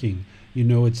working, you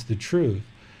know it's the truth.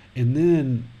 And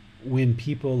then when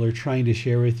people are trying to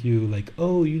share with you, like,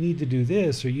 oh, you need to do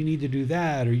this, or you need to do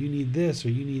that, or you need this, or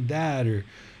you need that, or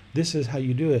this is how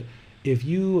you do it. If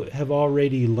you have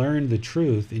already learned the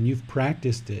truth and you've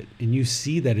practiced it and you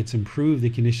see that it's improved the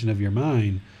condition of your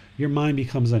mind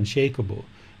becomes unshakable.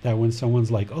 That when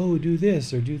someone's like, oh, do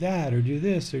this, or do that, or do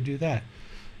this, or do that,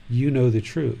 you know the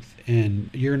truth. And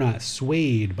you're not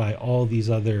swayed by all these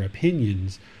other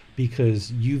opinions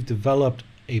because you've developed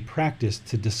a practice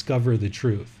to discover the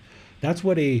truth. That's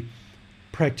what a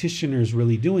practitioner is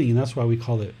really doing, and that's why we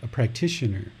call it a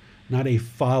practitioner, not a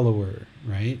follower,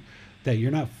 right? That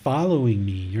you're not following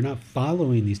me, you're not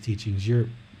following these teachings, you're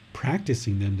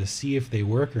practicing them to see if they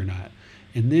work or not.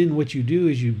 And then what you do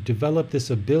is you develop this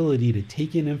ability to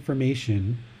take in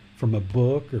information from a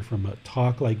book or from a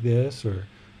talk like this or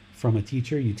from a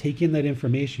teacher. You take in that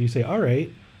information, you say, all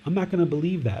right, I'm not going to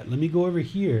believe that. Let me go over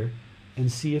here and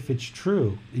see if it's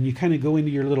true. And you kind of go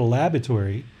into your little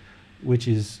laboratory, which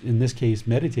is in this case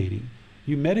meditating.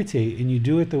 You meditate and you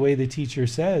do it the way the teacher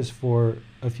says for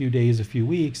a few days, a few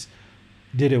weeks.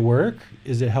 Did it work?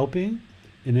 Is it helping?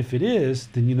 And if it is,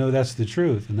 then you know that's the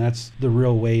truth. And that's the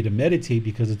real way to meditate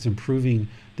because it's improving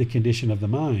the condition of the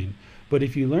mind. But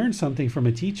if you learn something from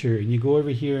a teacher and you go over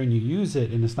here and you use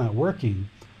it and it's not working,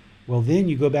 well, then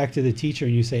you go back to the teacher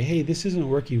and you say, hey, this isn't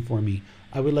working for me.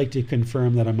 I would like to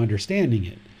confirm that I'm understanding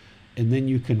it. And then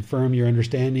you confirm your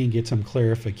understanding, get some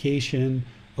clarification.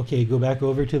 Okay, go back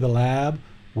over to the lab,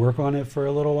 work on it for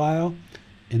a little while.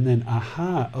 And then,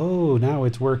 oh, now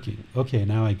it's working. Okay,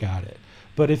 now I got it.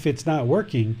 But if it's not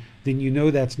working, then you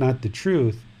know that's not the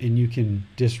truth and you can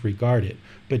disregard it.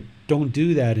 But don't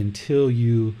do that until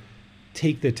you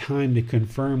take the time to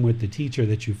confirm with the teacher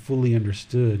that you fully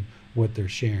understood what they're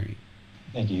sharing.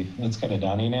 Thank you. Let's go to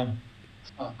Donnie now.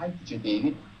 Hi, Teacher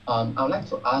David. I would like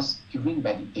to ask, during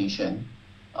meditation,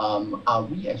 are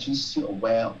we actually still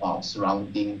aware of our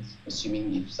surroundings,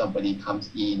 assuming if somebody comes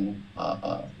in,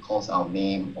 calls our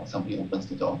name, or somebody opens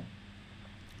the door?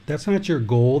 That's not your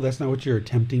goal. That's not what you're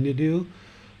attempting to do.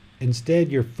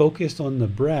 Instead, you're focused on the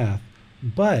breath.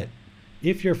 But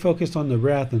if you're focused on the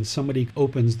breath and somebody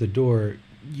opens the door,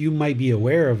 you might be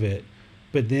aware of it,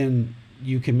 but then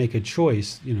you can make a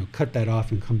choice, cut that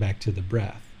off and come back to the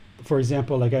breath. For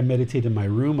example, like I meditate in my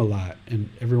room a lot, and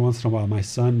every once in a while my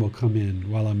son will come in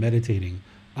while I'm meditating.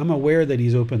 I'm aware that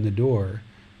he's opened the door,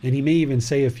 and he may even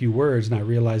say a few words, not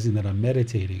realizing that I'm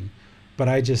meditating, but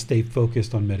I just stay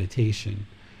focused on meditation.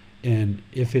 And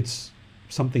if it's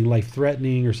something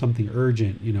life-threatening or something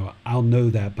urgent, I'll know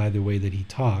that by the way that he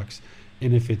talks.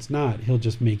 And if it's not, he'll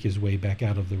just make his way back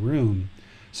out of the room.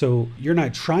 So you're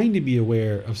not trying to be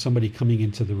aware of somebody coming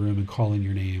into the room and calling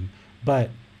your name. But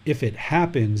if it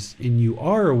happens and you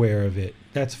are aware of it,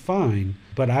 that's fine.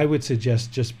 But I would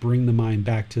suggest just bring the mind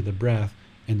back to the breath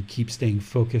and keep staying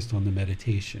focused on the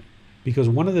meditation. Because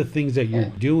one of the things that you're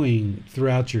doing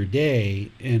throughout your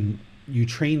day, and you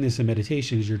train this in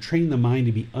meditation, is you're training the mind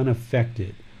to be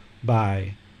unaffected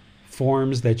by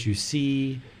forms that you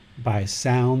see, by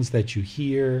sounds that you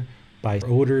hear, by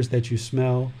odors that you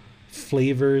smell,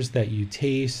 flavors that you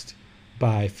taste,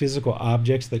 by physical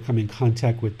objects that come in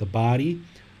contact with the body,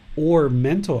 or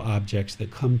mental objects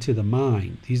that come to the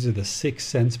mind. These are the 6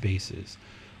 sense bases.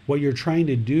 What you're trying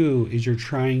to do is you're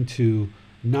trying to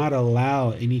not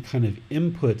allow any kind of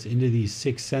inputs into these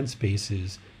 6 sense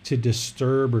bases to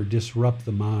disturb or disrupt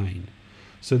the mind.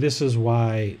 So this is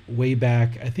why way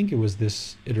back, I think it was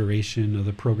this iteration of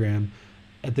the program,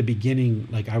 at the beginning,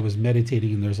 like I was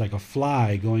meditating and there's like a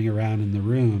fly going around in the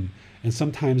room, and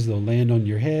sometimes they'll land on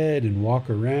your head and walk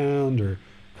around or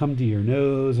come to your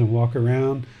nose and walk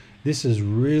around. This is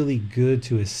really good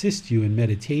to assist you in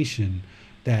meditation,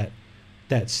 that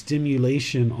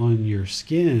stimulation on your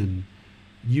skin.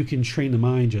 You can train the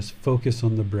mind, just focus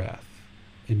on the breath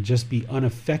and just be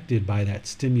unaffected by that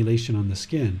stimulation on the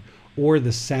skin, or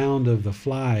the sound of the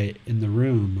fly in the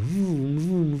room. Vroom,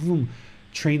 vroom, vroom.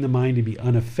 Train the mind to be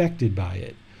unaffected by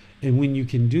it. And when you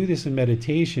can do this in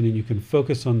meditation and you can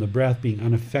focus on the breath being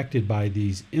unaffected by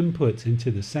these inputs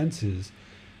into the senses,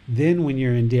 then when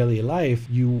you're in daily life,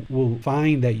 you will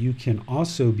find that you can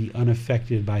also be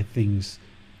unaffected by things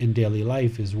in daily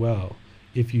life as well.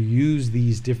 if you use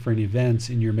these different events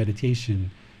in your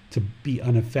meditation to be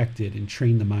unaffected and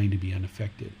train the mind to be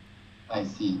unaffected. I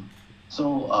see.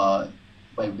 So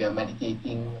when we are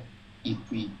meditating, if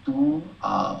we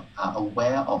are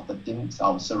aware of the things,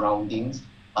 our surroundings,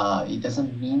 it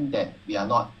doesn't mean that we are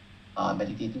not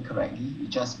meditating correctly. It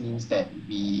just means that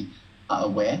we are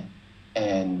aware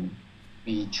and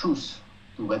we choose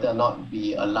to whether or not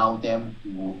we allow them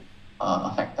to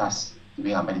affect us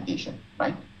during our meditation,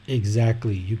 right?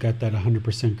 Exactly. You got that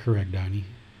 100% correct, Donnie.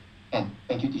 And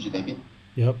thank you, Teacher David.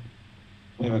 Yep.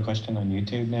 We have a question on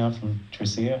YouTube now from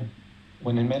Tricia.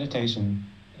 When in meditation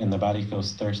and the body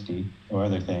feels thirsty or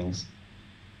other things,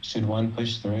 should one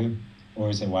push through, or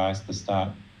is it wise to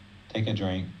stop, take a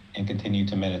drink, and continue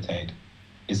to meditate?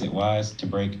 Is it wise to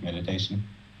break meditation?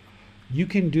 You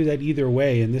can do that either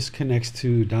way, and this connects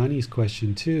to Donnie's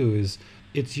question too, is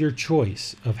it's your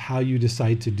choice of how you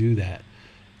decide to do that.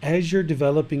 As you're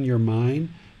developing your mind,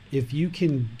 if you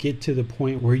can get to the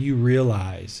point where you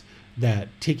realize that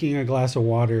taking a glass of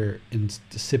water and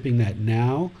sipping that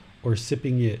now or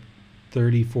sipping it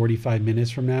 30, 45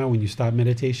 minutes from now when you stop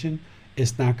meditation,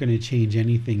 it's not going to change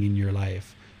anything in your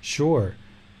life. Sure,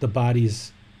 the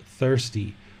body's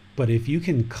thirsty, but if you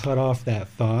can cut off that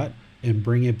thought and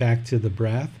bring it back to the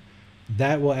breath,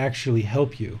 that will actually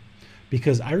help you.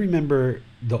 Because I remember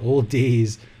the old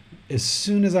days, as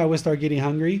soon as I would start getting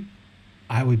hungry,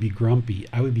 I would be grumpy.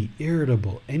 I would be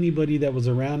irritable. Anybody that was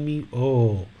around me,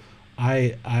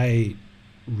 I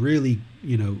really,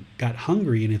 got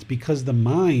hungry. And it's because the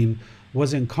mind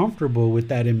wasn't comfortable with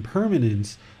that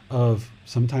impermanence of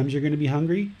sometimes you're going to be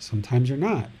hungry, sometimes you're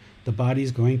not. The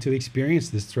body's going to experience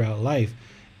this throughout life.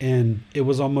 And it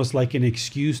was almost like an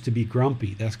excuse to be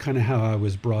grumpy. That's kind of how I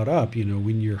was brought up.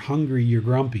 When you're hungry, you're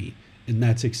grumpy, and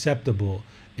that's acceptable.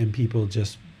 And people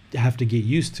just have to get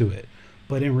used to it.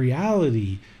 But in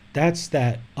reality, that's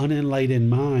that unenlightened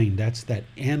mind. That's that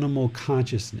animal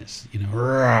consciousness.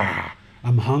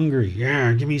 I'm hungry.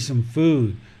 Yeah, give me some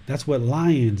food. That's what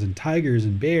lions and tigers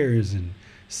and bears and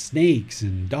snakes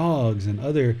and dogs and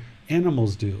other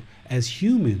animals do. As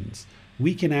humans,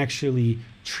 we can actually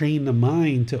train the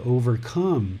mind to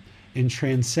overcome and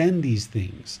transcend these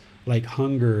things like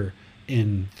hunger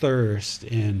and thirst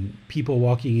and people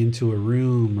walking into a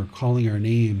room or calling our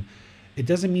name. It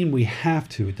doesn't mean we have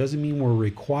to. It doesn't mean we're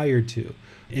required to.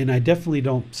 And I definitely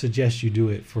don't suggest you do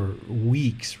it for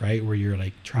weeks, right? Where you're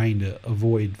like trying to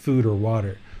avoid food or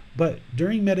water. But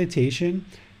during meditation,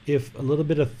 if a little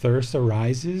bit of thirst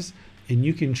arises and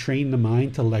you can train the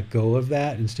mind to let go of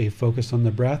that and stay focused on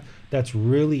the breath, that's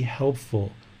really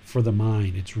helpful for the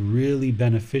mind. It's really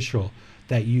beneficial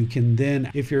that you can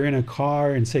then, if you're in a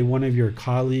car and say one of your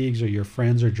colleagues or your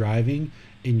friends are driving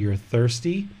and you're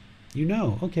thirsty,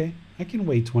 okay, I can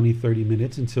wait 20, 30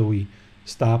 minutes until we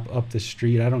stop up the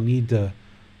street. I don't need to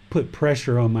put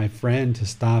pressure on my friend to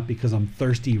stop because I'm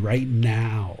thirsty right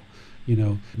now.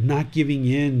 Not giving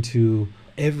in to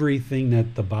everything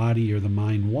that the body or the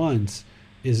mind wants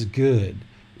is good.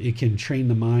 It can train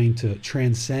the mind to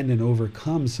transcend and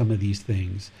overcome some of these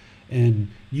things.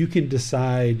 And you can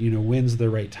decide, when's the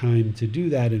right time to do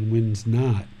that and when's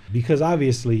not. Because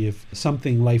obviously, if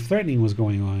something life-threatening was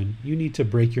going on, you need to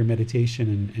break your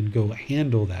meditation and go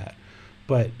handle that.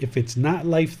 But if it's not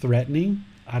life-threatening,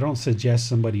 I don't suggest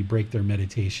somebody break their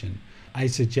meditation. I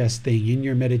suggest staying in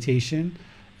your meditation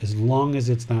as long as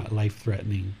it's not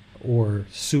life-threatening or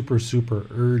super, super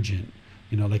urgent.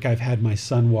 Like I've had my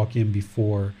son walk in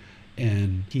before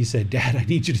and he said, "Dad, I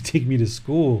need you to take me to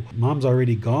school. Mom's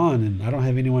already gone and I don't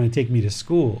have anyone to take me to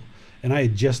school." And I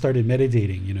had just started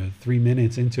meditating, 3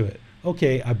 minutes into it.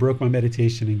 Okay, I broke my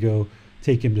meditation and go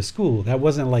take him to school. That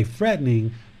wasn't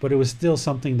life-threatening, but it was still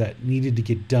something that needed to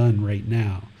get done right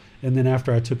now. And then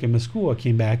after I took him to school, I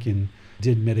came back and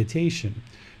did meditation.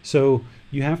 So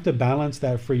you have to balance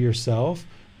that for yourself,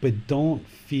 but don't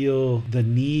feel the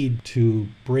need to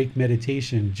break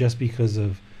meditation just because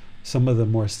of some of the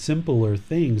more simpler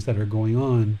things that are going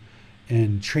on,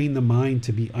 and train the mind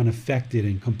to be unaffected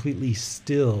and completely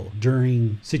still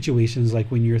during situations like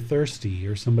when you're thirsty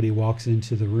or somebody walks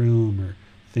into the room or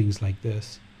things like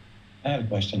this. I have a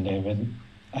question, David.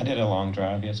 I did a long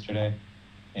drive yesterday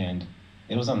and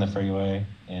it was on the freeway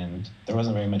and there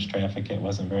wasn't very much traffic. It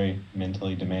wasn't very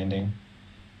mentally demanding.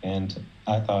 And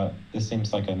I thought this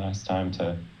seems like a nice time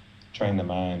to train the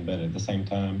mind, but at the same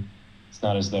time, it's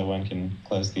not as though one can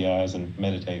close the eyes and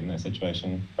meditate in that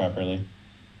situation properly.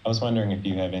 I was wondering if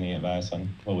you have any advice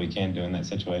on what we can do in that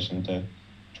situation to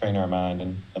train our mind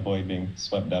and avoid being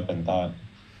swept up in thought.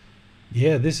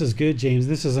 Yeah, this is good, James.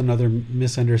 This is another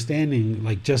misunderstanding.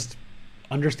 Like just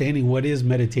understanding what is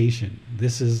meditation.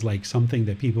 This is like something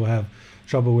that people have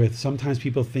trouble with. Sometimes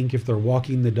people think if they're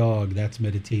walking the dog, that's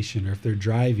meditation, or if they're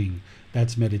driving,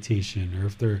 that's meditation, or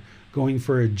if they're going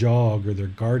for a jog or they're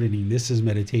gardening, this is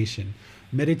meditation.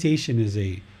 Meditation is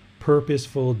a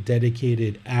purposeful,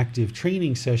 dedicated, active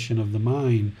training session of the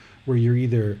mind where you're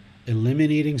either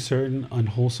eliminating certain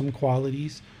unwholesome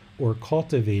qualities or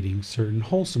cultivating certain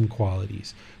wholesome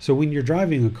qualities. So when you're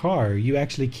driving a car, you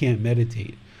actually can't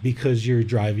meditate because you're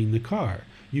driving the car.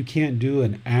 You can't do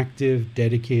an active,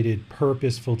 dedicated,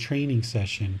 purposeful training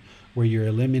session where you're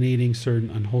eliminating certain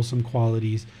unwholesome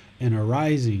qualities and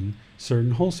arising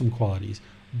certain wholesome qualities.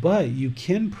 But you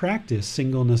can practice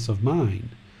singleness of mind.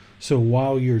 So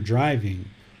while you're driving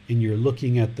and you're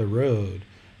looking at the road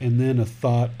and then a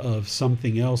thought of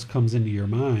something else comes into your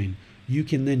mind, you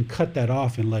can then cut that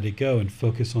off and let it go and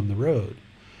focus on the road,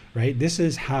 right? This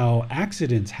is how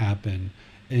accidents happen.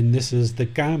 And this is the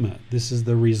karma. This is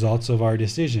the results of our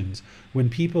decisions. When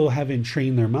people haven't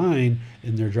trained their mind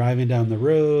and they're driving down the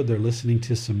road, they're listening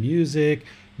to some music,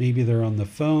 maybe they're on the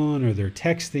phone or they're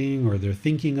texting or they're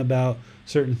thinking about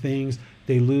certain things,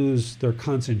 they lose their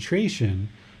concentration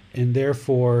and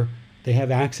therefore they have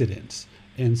accidents.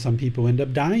 And some people end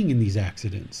up dying in these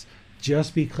accidents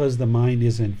just because the mind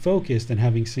isn't focused and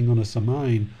having singleness of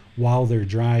mind while they're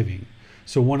driving.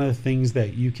 So one of the things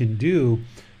that you can do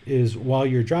is while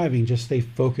you're driving, just stay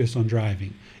focused on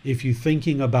driving. If you're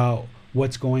thinking about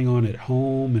what's going on at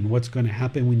home and what's going to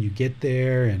happen when you get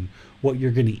there and what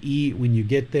you're going to eat when you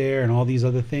get there and all these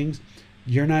other things,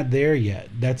 you're not there yet.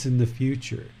 That's in the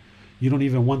future. You don't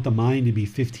even want the mind to be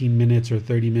 15 minutes or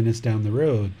 30 minutes down the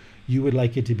road. You would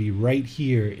like it to be right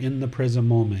here in the present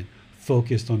moment,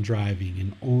 focused on driving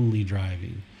and only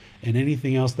driving. And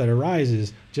anything else that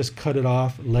arises, just cut it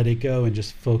off, let it go, and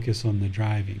just focus on the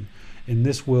driving. And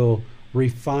this will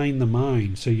refine the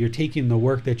mind. So you're taking the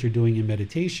work that you're doing in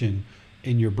meditation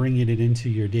and you're bringing it into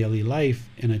your daily life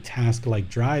in a task like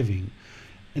driving.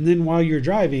 And then while you're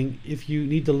driving, if you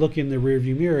need to look in the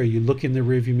rearview mirror, you look in the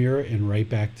rearview mirror and right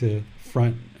back to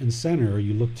front and center, or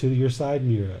you look to your side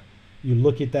mirror. You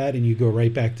look at that and you go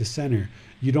right back to center.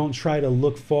 You don't try to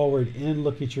look forward and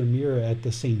look at your mirror at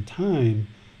the same time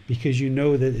because you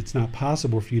know that it's not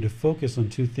possible for you to focus on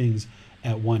two things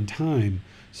at one time.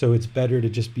 So it's better to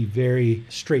just be very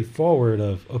straightforward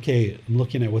of, okay, I'm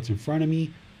looking at what's in front of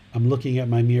me. I'm looking at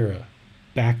my mirror,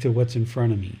 back to what's in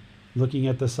front of me. Looking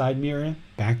at the side mirror,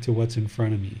 back to what's in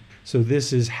front of me. So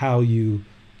this is how you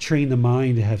train the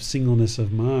mind to have singleness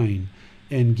of mind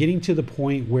and getting to the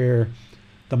point where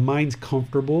the mind's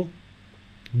comfortable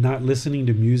not listening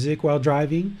to music while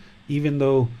driving, even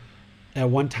though at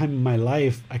one time in my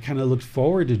life, I kind of looked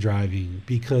forward to driving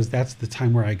because that's the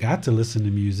time where I got to listen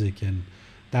to music and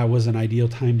that was an ideal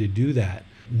time to do that.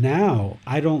 Now,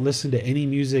 I don't listen to any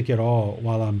music at all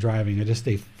while I'm driving. I just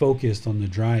stay focused on the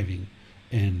driving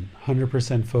and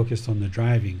 100% focused on the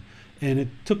driving. And it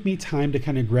took me time to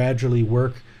kind of gradually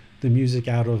work the music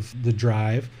out of the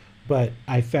drive, but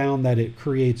I found that it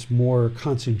creates more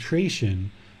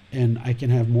concentration and I can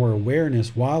have more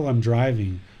awareness while I'm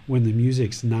driving when the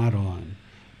music's not on.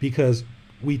 Because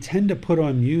we tend to put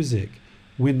on music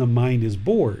when the mind is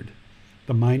bored.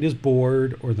 The mind is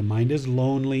bored or the mind is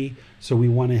lonely. So we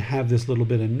want to have this little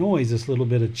bit of noise, this little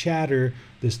bit of chatter,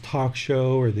 this talk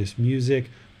show or this music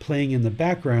playing in the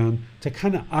background to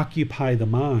kind of occupy the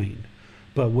mind.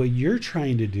 But what you're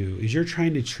trying to do is you're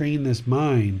trying to train this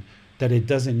mind that it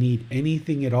doesn't need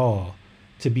anything at all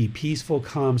to be peaceful,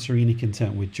 calm, serene, and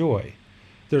content with joy.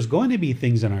 There's going to be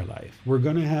things in our life. We're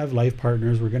going to have life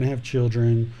partners. We're going to have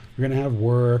children. We're going to have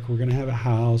work. We're going to have a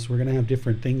house. We're going to have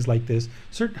different things like this,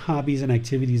 certain hobbies and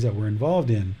activities that we're involved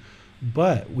in.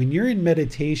 But when you're in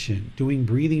meditation, doing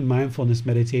breathing mindfulness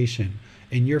meditation,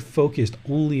 and you're focused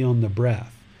only on the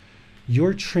breath,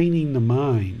 you're training the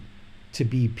mind to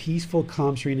be peaceful,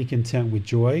 calm, serene, and content with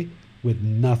joy with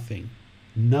nothing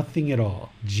at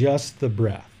all, just the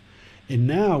breath. And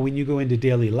now when you go into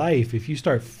daily life, if you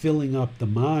start filling up the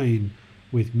mind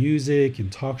with music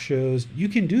and talk shows, you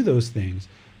can do those things,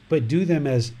 but do them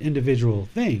as individual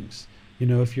things. You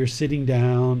know, if you're sitting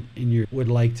down and you would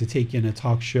like to take in a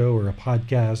talk show or a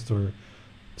podcast or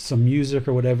some music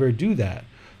or whatever, do that.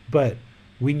 But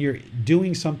when you're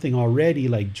doing something already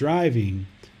like driving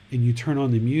and you turn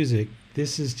on the music,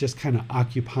 this is just kind of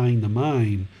occupying the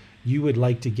mind. You would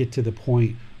like to get to the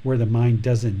point where the mind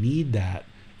doesn't need that.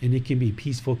 And it can be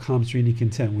peaceful, calm, serene, and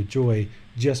content with joy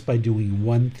just by doing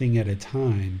one thing at a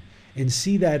time. And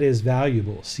see that as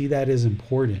valuable. See that as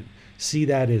important. See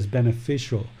that as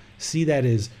beneficial. See that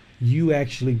as you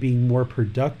actually being more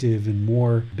productive and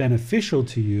more beneficial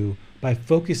to you by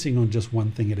focusing on just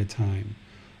one thing at a time.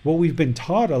 What we've been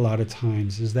taught a lot of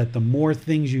times is that the more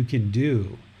things you can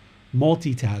do,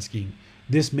 multitasking,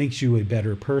 this makes you a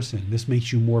better person. This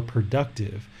makes you more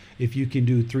productive if you can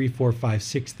do 3, 4, 5,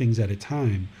 6 things at a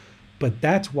time. But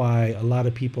that's why a lot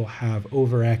of people have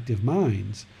overactive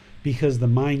minds, because the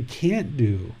mind can't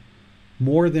do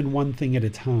more than one thing at a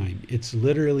time. It's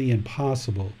literally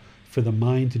impossible for the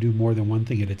mind to do more than one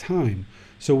thing at a time.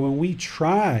 So when we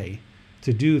try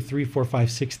to do 3, 4,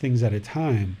 5, 6 things at a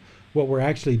time, what we're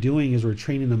actually doing is we're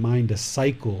training the mind to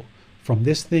cycle from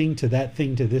this thing to that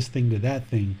thing to this thing to that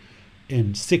thing.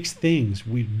 And 6 things,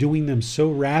 we're doing them so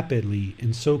rapidly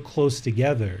and so close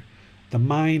together. The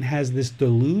mind has this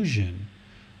delusion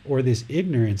or this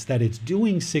ignorance that it's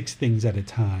doing 6 things at a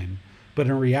time, but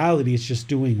in reality, it's just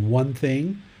doing one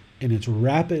thing, and it's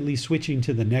rapidly switching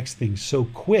to the next thing so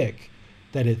quick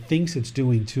that it thinks it's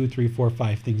doing 2, 3, 4,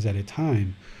 5 things at a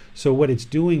time. So what it's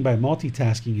doing by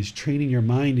multitasking is training your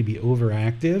mind to be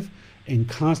overactive and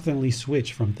constantly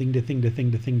switch from thing to thing to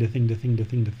thing to thing to thing to thing to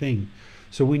thing to thing.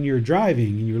 So when you're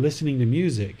driving and you're listening to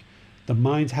music, the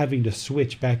mind's having to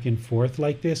switch back and forth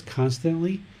like this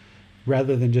constantly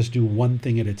rather than just do one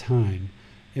thing at a time.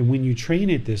 And when you train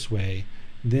it this way,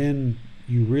 then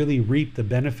you really reap the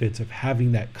benefits of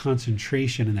having that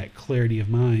concentration and that clarity of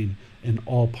mind in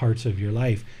all parts of your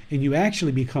life. And you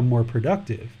actually become more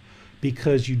productive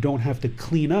because you don't have to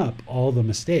clean up all the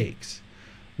mistakes.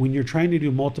 When you're trying to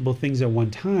do multiple things at one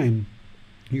time,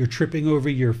 you're tripping over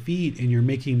your feet and you're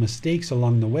making mistakes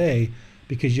along the way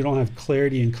because you don't have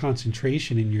clarity and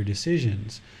concentration in your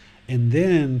decisions. And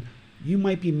then you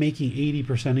might be making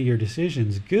 80% of your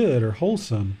decisions good or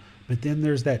wholesome, but then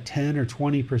there's that 10 or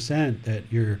 20% that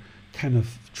you're kind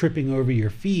of tripping over your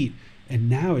feet. And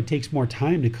now it takes more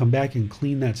time to come back and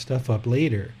clean that stuff up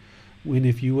later. When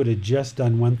if you would have just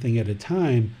done one thing at a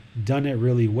time, done it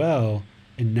really well,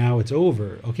 and now it's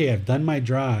over. Okay, I've done my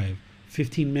drive,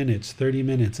 15 minutes, 30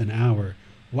 minutes, an hour.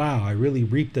 Wow, I really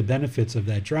reaped the benefits of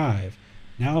that drive.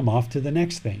 Now I'm off to the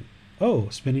next thing. Oh,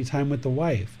 spending time with the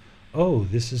wife. Oh,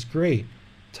 this is great.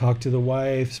 Talk to the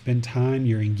wife, spend time,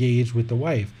 you're engaged with the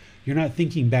wife. You're not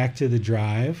thinking back to the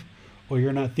drive, or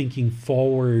you're not thinking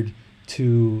forward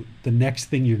to the next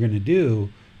thing you're going to do.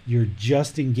 You're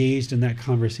just engaged in that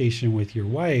conversation with your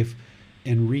wife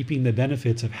and reaping the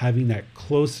benefits of having that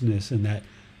closeness and that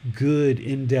good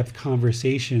in-depth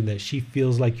conversation that she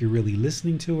feels like you're really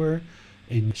listening to her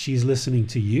and she's listening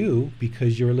to you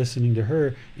because you're listening to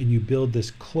her, and you build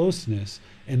this closeness.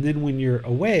 And then when you're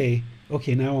away,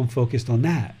 okay, now I'm focused on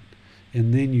that.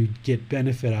 And then you get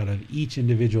benefit out of each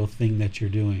individual thing that you're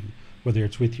doing, whether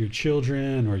it's with your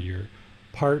children or your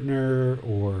partner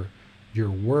or your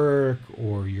work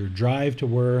or your drive to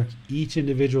work. Each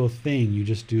individual thing you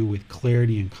just do with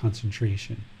clarity and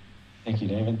concentration. Thank you,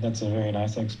 David. That's a very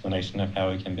nice explanation of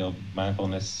how we can build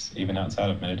mindfulness even outside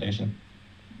of meditation.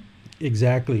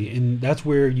 Exactly. And that's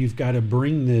where you've got to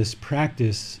bring this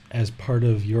practice as part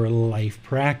of your life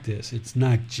practice. It's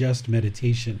not just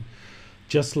meditation.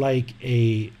 Just like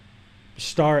a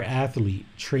star athlete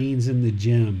trains in the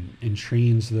gym and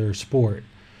trains their sport,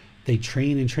 they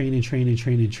train and train and train and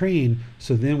train and train,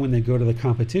 so then when they go to the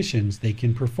competitions, they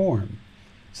can perform.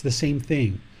 It's the same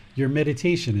thing. Your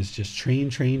meditation is just train,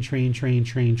 train, train, train,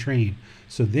 train, train.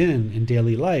 So then in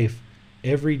daily life,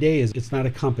 every day it's not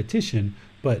a competition,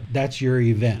 but that's your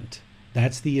event.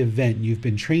 That's the event you've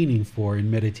been training for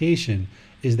in meditation,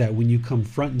 is that when you come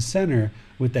front and center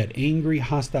with that angry,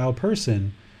 hostile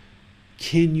person,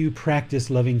 can you practice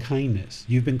loving kindness?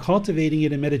 You've been cultivating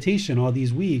it in meditation all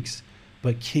these weeks,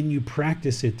 but can you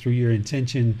practice it through your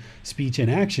intention, speech,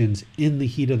 and actions in the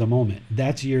heat of the moment?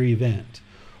 That's your event.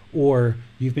 Or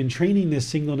you've been training this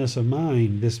singleness of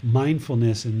mind, this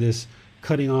mindfulness, and this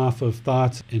cutting off of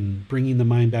thoughts and bringing the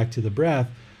mind back to the breath.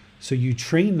 So you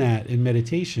train that in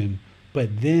meditation,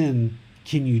 but then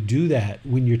can you do that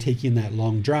when you're taking that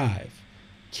long drive?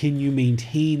 Can you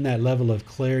maintain that level of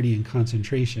clarity and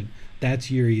concentration? That's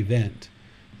your event.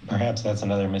 Perhaps that's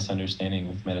another misunderstanding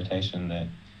with meditation, that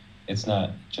it's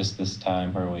not just this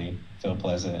time where we feel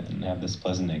pleasant and have this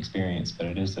pleasant experience, but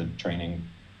it is a training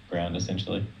ground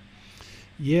essentially.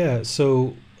 Yeah,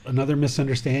 so another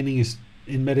misunderstanding is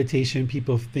in meditation,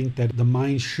 people think that the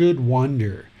mind should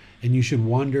wander and you should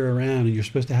wander around and you're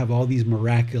supposed to have all these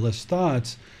miraculous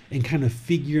thoughts and kind of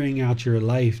figuring out your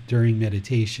life during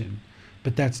meditation.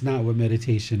 But that's not what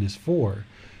meditation is for.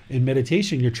 In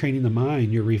meditation, you're training the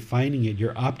mind, you're refining it,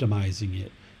 you're optimizing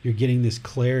it. You're getting this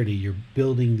clarity, you're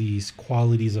building these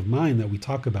qualities of mind that we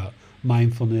talk about.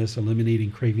 Mindfulness,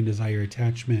 eliminating craving, desire,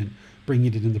 attachment,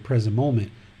 bringing it in the present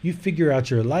moment. You figure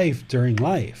out your life, during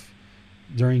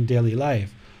daily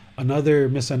life. Another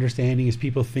misunderstanding is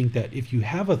people think that if you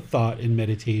have a thought in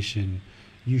meditation,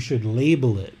 you should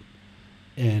label it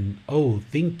and,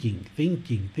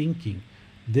 thinking.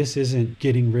 This isn't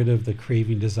getting rid of the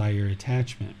craving, desire,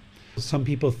 attachment. Some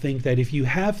people think that if you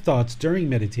have thoughts during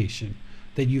meditation,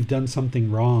 that you've done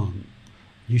something wrong.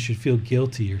 You should feel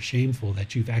guilty or shameful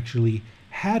that you've actually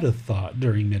had a thought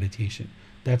during meditation.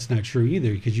 That's not true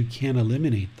either, because you can't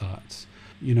eliminate thoughts.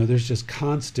 There's just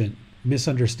constant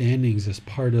misunderstandings as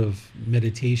part of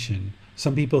meditation.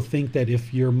 Some people think that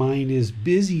if your mind is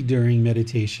busy during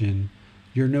meditation,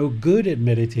 you're no good at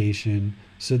meditation,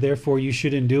 so therefore you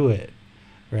shouldn't do it,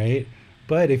 right?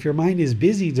 But if your mind is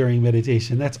busy during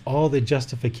meditation, that's all the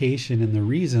justification and the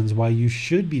reasons why you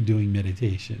should be doing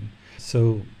meditation.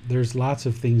 So there's lots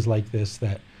of things like this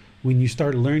that when you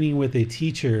start learning with a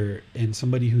teacher and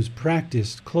somebody who's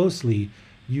practiced closely,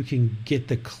 you can get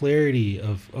the clarity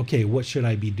of, okay, what should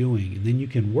I be doing? And then you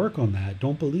can work on that.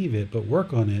 Don't believe it, but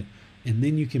work on it. And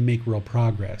then you can make real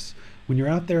progress. When you're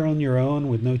out there on your own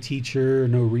with no teacher,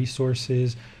 no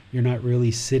resources, you're not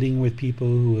really sitting with people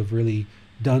who have really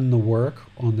done the work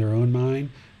on their own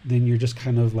mind, then you're just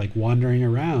kind of like wandering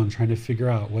around trying to figure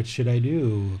out, what should I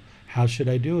do? How should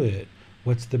I do it?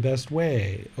 What's the best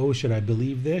way? Should I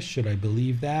believe this? Should I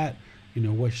believe that?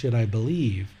 What should I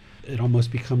believe? It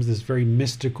almost becomes this very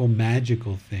mystical,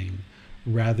 magical thing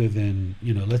rather than,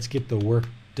 let's get the work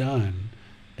done.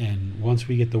 And once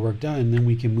we get the work done, then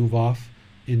we can move off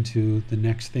into the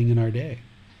next thing in our day.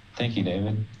 Thank you,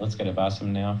 David. Let's go to Basim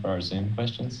now for our Zoom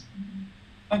questions.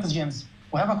 Thanks, James.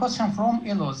 We have a question from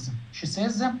Eloz. She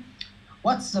says,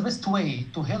 what's the best way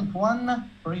to help one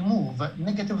remove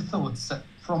negative thoughts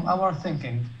from our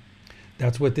thinking?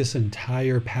 That's what this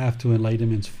entire path to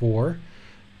enlightenment's for.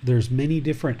 There's many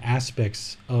different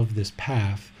aspects of this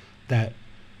path that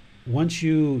once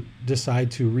you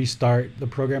decide to restart the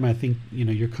program, I think,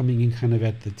 you're coming in kind of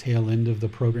at the tail end of the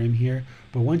program here,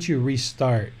 but once you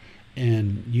restart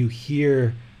and you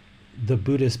hear the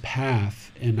Buddhist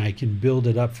path and I can build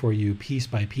it up for you piece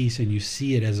by piece and you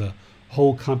see it as a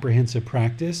whole comprehensive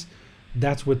practice,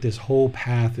 that's what this whole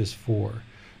path is for.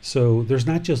 So there's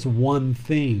not just one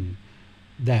thing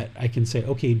that I can say,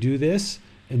 okay, do this,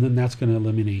 and then that's going to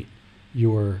eliminate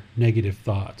your negative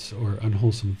thoughts or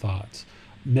unwholesome thoughts.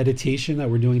 Meditation that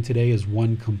we're doing today is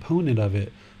one component of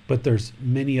it, but there's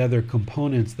many other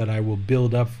components that I will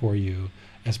build up for you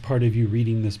as part of you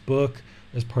reading this book,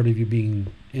 as part of you being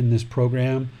in this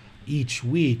program. Each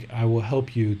week, I will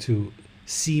help you to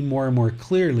see more and more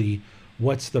clearly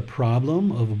what's the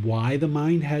problem of why the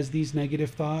mind has these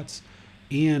negative thoughts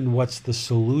and what's the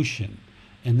solution.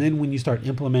 And then when you start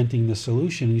implementing the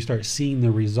solution and you start seeing the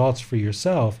results for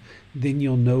yourself, then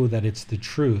you'll know that it's the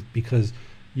truth, because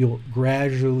you'll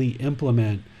gradually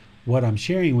implement what I'm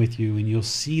sharing with you and you'll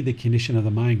see the condition of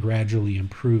the mind gradually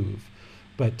improve.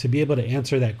 But to be able to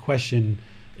answer that question,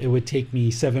 it would take me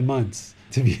 7 months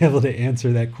to be able to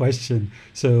answer that question.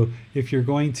 So if you're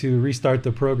going to restart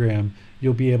the program,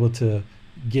 you'll be able to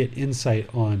get insight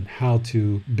on how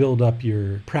to build up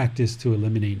your practice to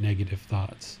eliminate negative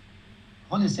thoughts.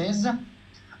 Holly says,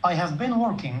 I have been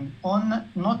working on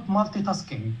not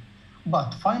multitasking,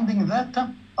 but finding that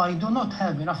I do not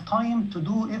have enough time to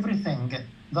do everything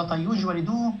that I usually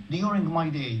do during my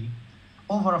day.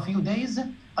 Over a few days,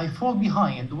 I fall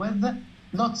behind with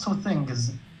lots of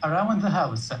things around the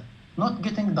house not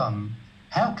getting done.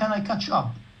 How can I catch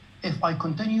up if I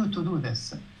continue to do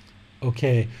this?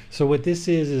 Okay, so what this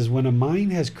is when a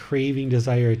mind has craving,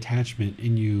 desire, attachment,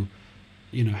 and you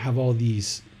have all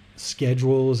these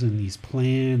schedules and these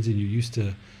plans, and you're used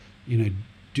to,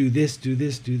 do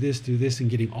this, and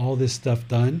getting all this stuff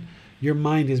done, your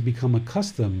mind has become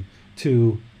accustomed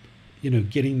to,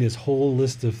 getting this whole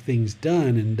list of things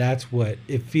done, and that's what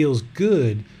it feels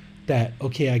good that,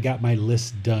 okay, I got my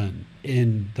list done.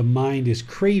 And the mind is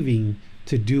craving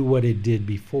to do what it did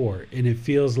before. And it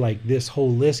feels like this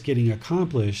whole list getting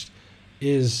accomplished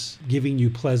is giving you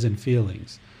pleasant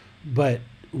feelings. But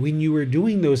when you were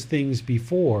doing those things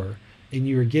before and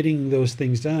you were getting those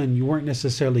things done, you weren't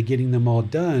necessarily getting them all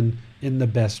done in the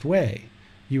best way.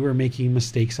 You were making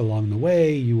mistakes along the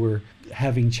way. You were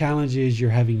having challenges. You're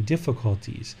having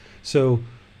difficulties. So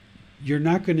you're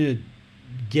not going to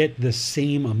get the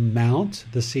same amount,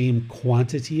 the same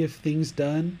quantity of things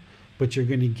done, but you're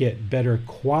going to get better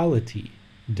quality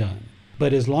done.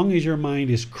 But as long as your mind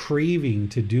is craving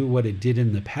to do what it did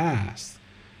in the past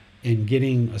and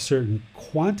getting a certain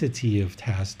quantity of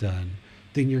tasks done,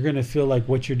 then you're going to feel like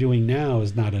what you're doing now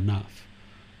is not enough,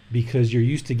 because you're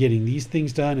used to getting these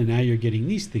things done and now you're getting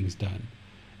these things done.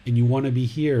 And you want to be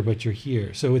here, but you're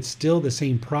here. So it's still the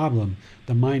same problem.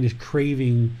 The mind is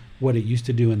craving what it used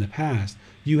to do in the past.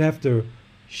 You have to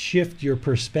shift your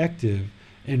perspective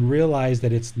and realize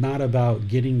that it's not about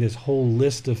getting this whole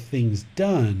list of things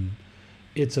done.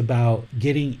 It's about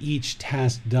getting each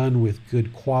task done with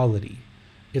good quality.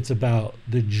 It's about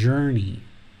the journey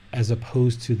as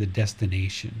opposed to the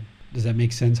destination. Does that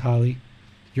make sense, Holly?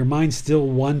 Your mind still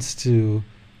wants to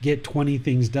get 20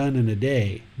 things done in a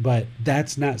day, but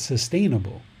that's not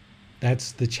sustainable.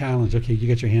 That's the challenge. Okay, you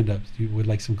got your hand up. You would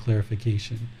like some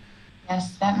clarification.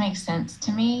 Yes, that makes sense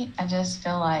to me. I just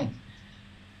feel like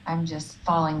I'm just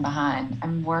falling behind.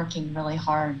 I'm working really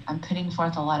hard. I'm putting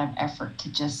forth a lot of effort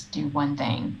to just do one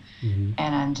thing.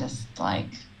 And I'm just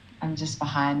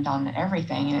behind on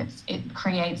everything. And it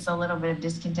creates a little bit of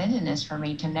discontentedness for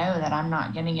me to know that I'm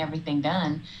not getting everything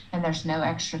done and there's no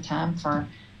extra time for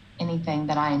anything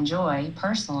that I enjoy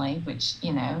personally, which,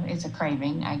 is a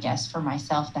craving, I guess, for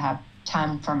myself to have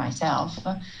time for myself.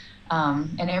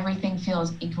 And everything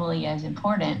feels equally as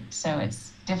important. So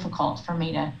it's difficult for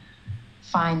me to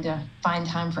find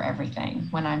time for everything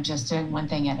when I'm just doing one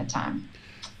thing at a time.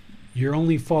 You're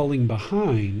only falling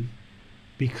behind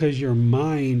because your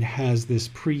mind has this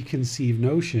preconceived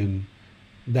notion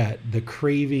that the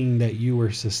craving that you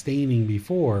were sustaining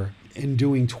before and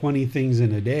doing 20 things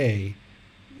in a day,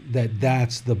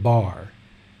 that's the bar.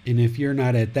 And if you're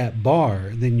not at that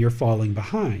bar, then you're falling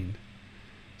behind.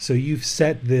 So you've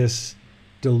set this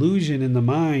delusion in the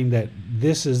mind that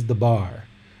this is the bar.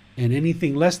 And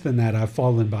anything less than that, I've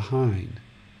fallen behind.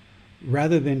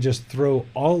 Rather than just throw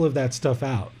all of that stuff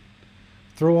out.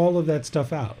 Throw all of that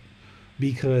stuff out.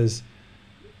 Because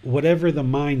whatever the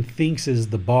mind thinks is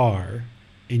the bar,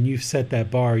 and you've set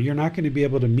that bar, you're not going to be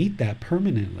able to meet that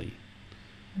permanently.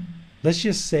 Let's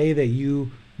just say that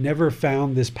you never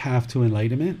found this path to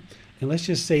enlightenment. And let's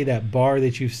just say that bar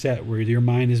that you've set where your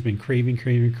mind has been craving,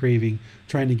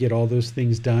 trying to get all those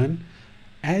things done.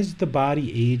 As the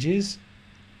body ages,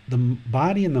 the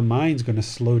body and the mind's going to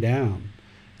slow down.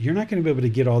 You're not going to be able to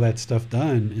get all that stuff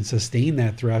done and sustain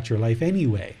that throughout your life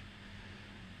anyway.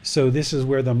 So this is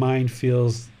where the mind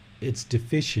feels it's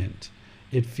deficient.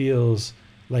 It feels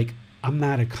like I'm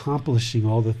not accomplishing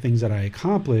all the things that I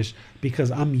accomplished because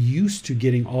I'm used to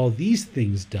getting all these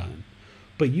things done.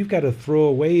 But you've got to throw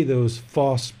away those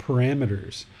false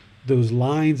parameters, those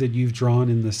lines that you've drawn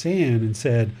in the sand and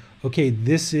said, okay,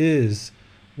 this is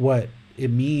what it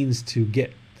means to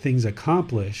get things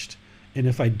accomplished. And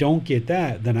if I don't get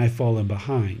that, then I've fallen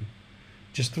behind.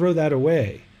 Just throw that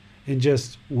away and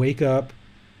just wake up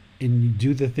and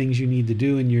do the things you need to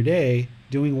do in your day,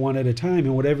 doing one at a time.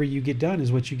 And whatever you get done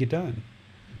is what you get done.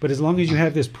 But as long as you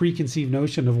have this preconceived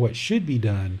notion of what should be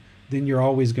done, then you're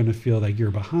always going to feel like you're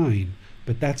behind.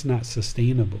 But that's not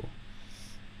sustainable.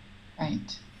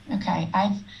 Right. Okay.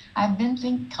 I've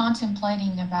been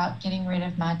contemplating about getting rid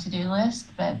of my to-do list,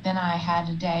 but then I had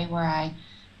a day where I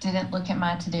didn't look at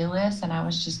my to-do list and I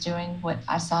was just doing what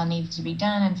I saw needed to be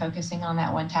done and focusing on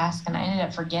that one task. And I ended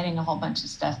up forgetting a whole bunch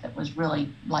of stuff that was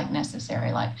really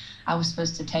necessary. Like I was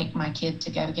supposed to take my kid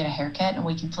to go get a haircut and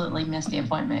we completely missed the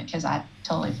appointment because I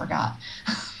totally forgot.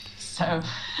 So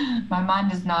my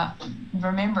mind is not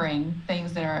remembering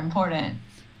things that are important.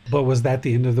 But was that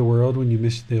the end of the world when you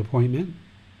missed the appointment?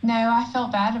 No, I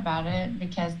felt bad about it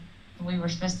because we were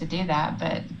supposed to do that,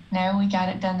 but no, we got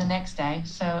it done the next day,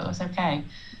 so it was okay.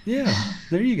 Yeah,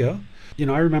 there you go.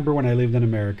 I remember when I lived in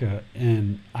America,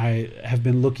 and I have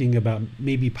been looking about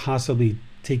maybe possibly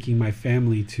taking my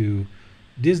family to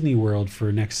Disney World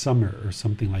for next summer or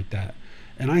something like that.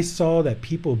 And I saw that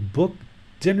people book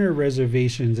dinner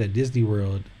reservations at Disney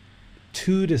World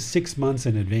 2 to 6 months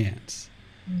in advance.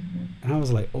 And I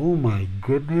was like, oh my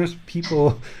goodness,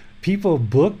 people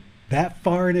book that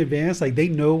far in advance. Like they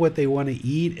know what they want to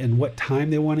eat and what time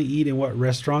they want to eat and what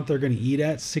restaurant they're going to eat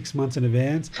at 6 months in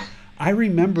advance. I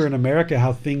remember in America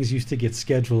how things used to get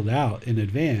scheduled out in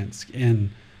advance.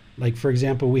 And like, for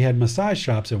example, we had massage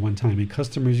shops at one time and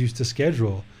customers used to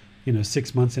schedule,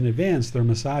 6 months in advance their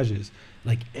massages.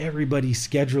 Like everybody's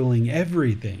scheduling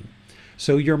everything.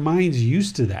 So your mind's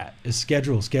used to that. Is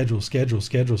schedule.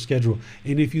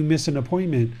 And if you miss an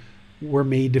appointment, we're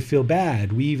made to feel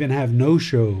bad. We even have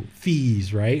no-show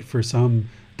fees, right? For some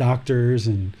doctors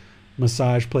and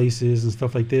massage places and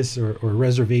stuff like this, or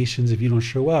reservations. If you don't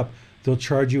show up, they'll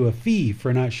charge you a fee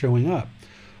for not showing up.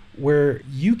 Where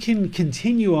you can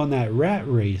continue on that rat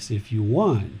race if you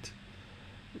want,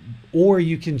 or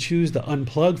you can choose to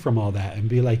unplug from all that and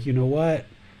be like, you know what?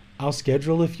 I'll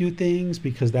schedule a few things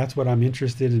because that's what I'm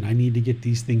interested in. I need to get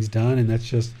these things done, and that's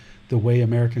just the way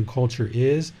American culture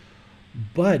is.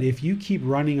 But if you keep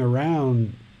running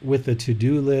around with a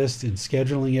to-do list and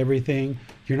scheduling everything,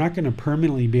 you're not going to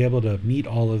permanently be able to meet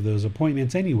all of those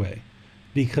appointments anyway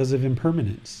because of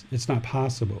impermanence. It's not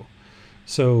possible.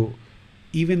 So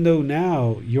even though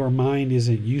now your mind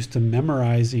isn't used to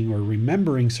memorizing or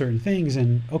remembering certain things,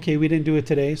 and okay, we didn't do it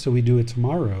today, so we do it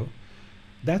tomorrow,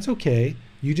 that's okay.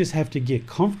 You just have to get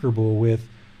comfortable with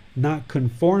not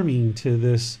conforming to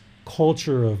this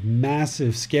culture of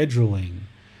massive scheduling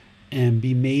and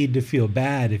be made to feel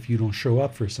bad if you don't show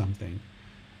up for something.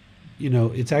 You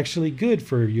know, it's actually good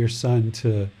for your son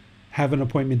to have an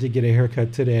appointment to get a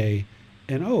haircut today,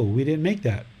 and oh, we didn't make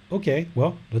that. Okay,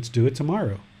 well, let's do it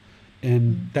tomorrow.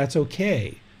 And that's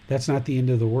okay. That's not the end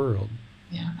of the world.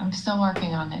 Yeah, I'm still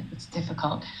working on it. It's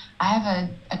difficult. I have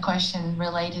a question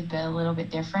related but a little bit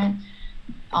different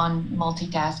on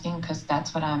multitasking, because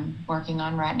that's what I'm working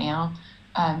on right now.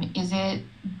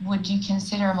 Would you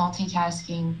consider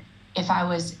multitasking if I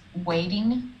was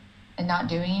waiting and not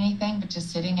doing anything, but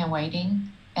just sitting and waiting,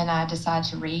 and I decide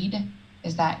to read?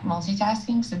 Is that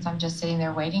multitasking since I'm just sitting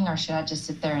there waiting, or should I just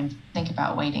sit there and think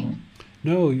about waiting?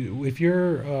 No, if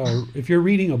you're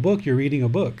reading a book, you're reading a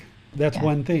book. That's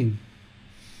one thing.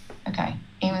 Okay.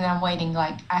 Even though I'm waiting,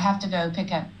 like I have to go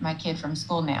pick up my kid from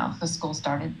school now because school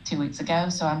started 2 weeks ago.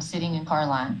 So I'm sitting in car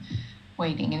line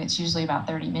waiting, and it's usually about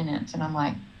 30 minutes. And I'm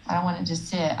like, I don't want to just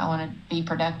sit. I want to be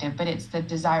productive, but it's the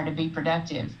desire to be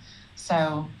productive.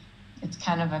 So it's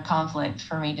kind of a conflict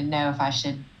for me to know if I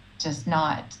should just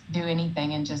not do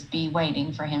anything and just be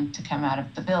waiting for him to come out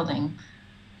of the building.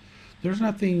 There's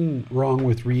nothing wrong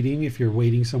with reading if you're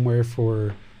waiting somewhere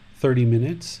for 30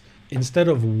 minutes. Instead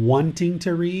of wanting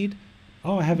to read,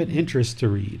 I have an interest to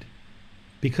read.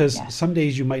 Because some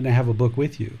days you might not have a book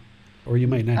with you. Or you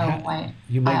might not have... I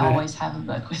always have a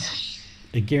book with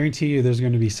me. I guarantee you there's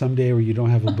going to be some day where you don't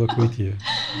have a book with you.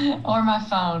 Or my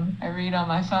phone. I read on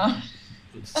my phone.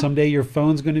 Someday your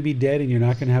phone's going to be dead and you're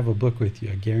not going to have a book with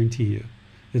you. I guarantee you.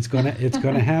 It's going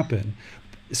to happen.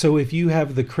 So if you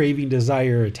have the craving,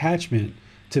 desire, attachment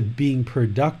to being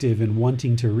productive and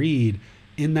wanting to read,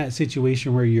 in that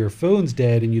situation where your phone's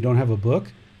dead and you don't have a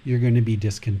book, you're going to be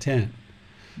discontent.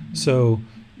 So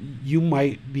you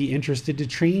might be interested to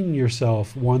train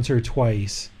yourself once or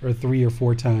twice or 3 or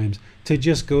 4 times to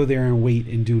just go there and wait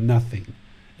and do nothing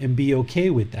and be okay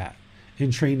with that,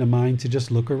 and train the mind to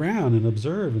just look around and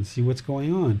observe and see what's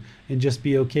going on and just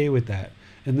be okay with that.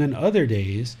 And then other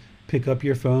days, pick up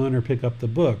your phone or pick up the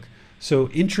book. So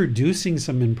introducing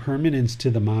some impermanence to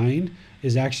the mind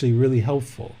is actually really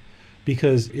helpful,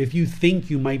 because if you think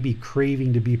you might be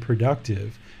craving to be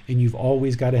productive and you've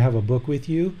always got to have a book with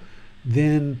you,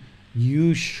 then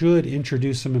you should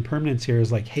introduce some impermanence here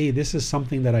as like, hey, this is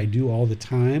something that I do all the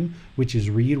time, which is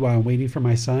read while I'm waiting for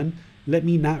my son. Let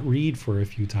me not read for a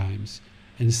few times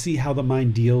and see how the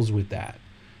mind deals with that.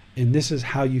 And this is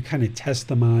how you kind of test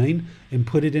the mind and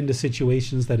put it into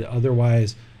situations that it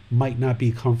otherwise might not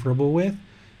be comfortable with,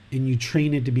 and you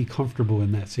train it to be comfortable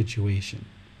in that situation.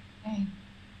 Okay.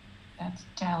 That's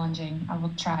challenging. I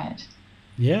will try it.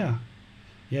 Yeah.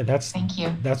 Thank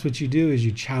you. That's what you do, is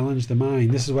you challenge the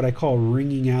mind. This is what I call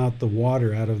wringing out the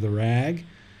water out of the rag,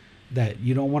 that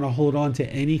you don't want to hold on to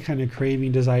any kind of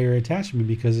craving, desire, attachment,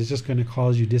 because it's just going to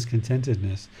cause you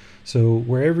discontentedness. So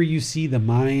wherever you see the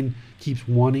mind keeps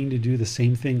wanting to do the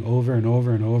same thing over and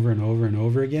over and over and over and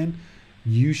over again,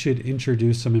 you should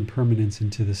introduce some impermanence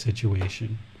into the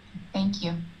situation. Thank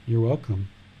you. You're welcome.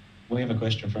 We have a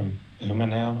question from Uma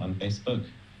now on Facebook.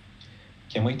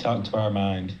 Can we talk to our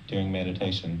mind during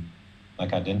meditation,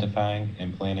 like identifying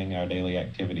and planning our daily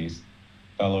activities,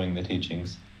 following the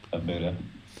teachings of Buddha?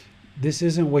 This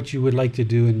isn't what you would like to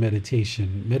do in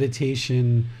meditation.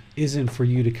 Meditation isn't for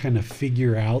you to kind of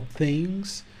figure out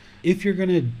things. If you're going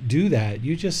to do that,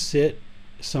 you just sit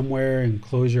somewhere and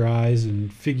close your eyes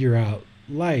and figure out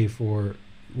life, or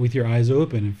with your eyes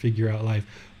open and figure out life.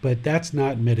 But that's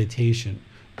not meditation.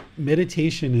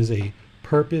 Meditation is a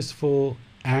purposeful,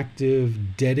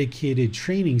 active, dedicated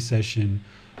training session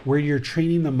where you're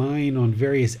training the mind on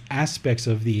various aspects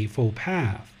of the Eightfold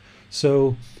Path.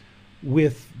 So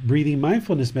with breathing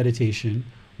mindfulness meditation,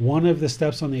 one of the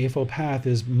steps on the Eightfold Path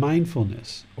is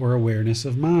mindfulness, or awareness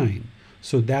of mind.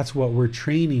 So that's what we're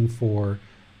training for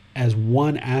as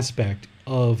one aspect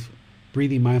of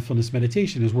breathing mindfulness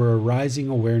meditation, is we're arising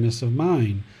awareness of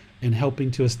mind and helping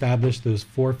to establish those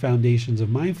 4 foundations of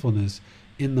mindfulness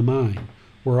in the mind.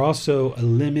 We're also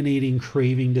eliminating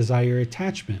craving, desire,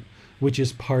 attachment, which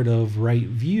is part of right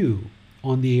view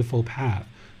on the Eightfold Path.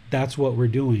 That's what we're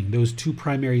doing, those 2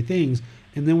 primary things.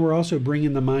 And then we're also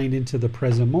bringing the mind into the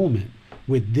present moment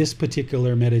with this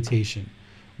particular meditation.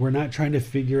 We're not trying to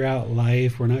figure out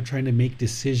life. We're not trying to make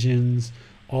decisions,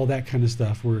 all that kind of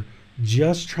stuff. We're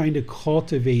just trying to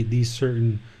cultivate these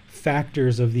certain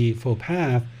factors of the Eightfold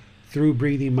Path through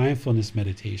breathing mindfulness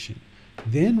meditation.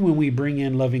 Then when we bring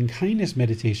in loving kindness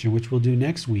meditation, which we'll do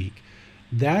next week,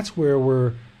 that's where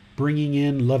we're bringing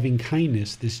in loving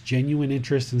kindness, this genuine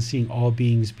interest in seeing all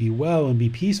beings be well and be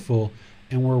peaceful,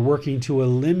 and we're working to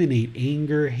eliminate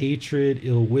anger, hatred,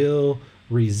 ill will,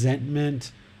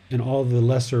 resentment, and all the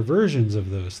lesser versions of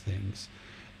those things.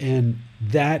 And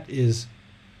that is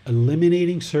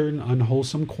eliminating certain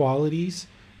unwholesome qualities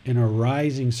and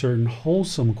arising certain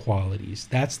wholesome qualities.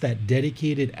 That's that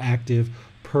dedicated, active,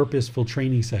 purposeful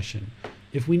training session.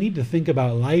 If we need to think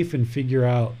about life and figure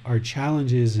out our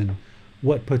challenges and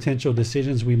what potential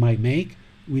decisions we might make,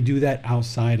 we do that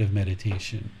outside of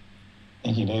meditation.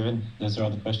 Thank you, David. Those are all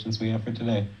the questions we have for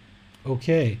today.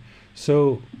 Okay,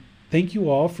 so thank you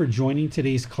all for joining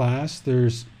today's class.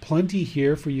 There's plenty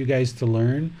here for you guys to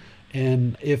learn.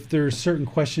 And if there's certain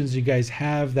questions you guys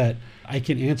have that I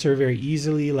can answer very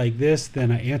easily like this,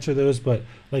 then I answer those. But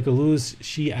like Aluz,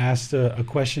 she asked a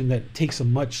question that takes a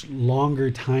much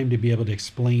longer time to be able to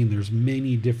explain. There's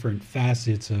many different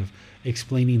facets of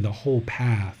explaining the whole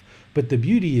path. But the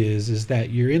beauty is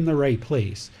that you're in the right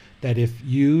place. That if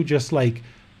you, just like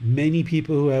many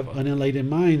people who have unenlightened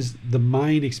minds, the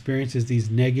mind experiences these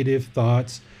negative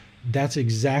thoughts. That's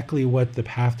exactly what the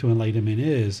path to enlightenment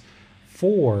is.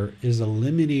 4 is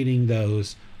eliminating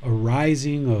those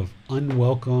arising of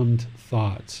unwelcomed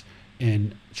thoughts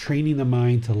and training the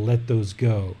mind to let those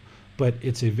go. But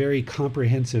it's a very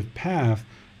comprehensive path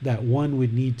that one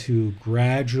would need to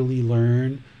gradually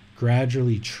learn,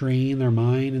 gradually train their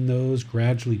mind in those,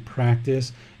 gradually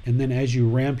practice. And then as you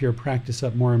ramp your practice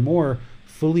up more and more,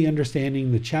 fully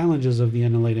understanding the challenges of the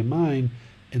unenlightened mind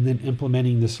and then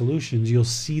implementing the solutions, you'll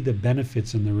see the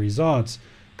benefits and the results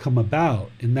come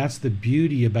about. And that's the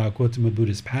beauty about Gautama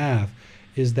Buddha's path,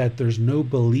 is that there's no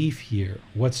belief here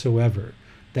whatsoever,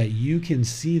 that you can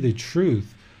see the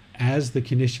truth as the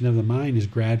condition of the mind is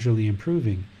gradually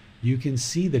improving. You can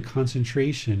see the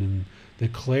concentration and the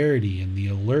clarity and the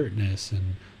alertness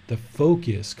and the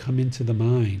focus come into the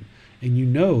mind. And you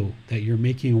know that you're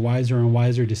making wiser and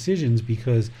wiser decisions,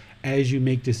 because as you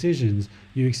make decisions,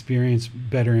 you experience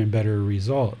better and better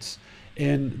results.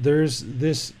 And there's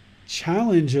this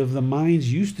challenge of the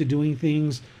mind's used to doing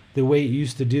things the way it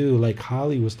used to do, like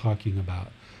Holly was talking about.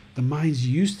 The mind's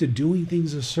used to doing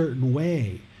things a certain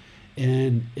way,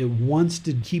 and it wants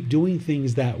to keep doing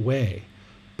things that way.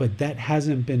 But that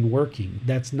hasn't been working.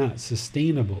 That's not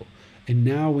sustainable. And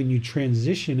now when you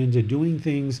transition into doing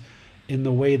things in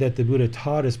the way that the Buddha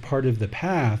taught as part of the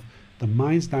path, the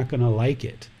mind's not going to like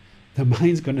it. The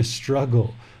mind's going to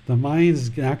struggle. The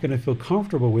mind's not going to feel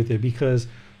comfortable with it, because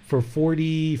for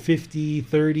 40, 50,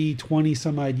 30, 20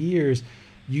 some odd years,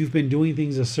 you've been doing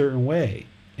things a certain way.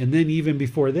 And then even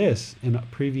before this, in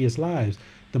previous lives,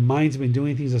 the mind's been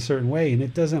doing things a certain way, and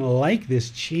it doesn't like this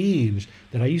change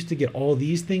that I used to get all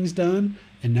these things done,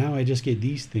 and now I just get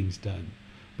these things done.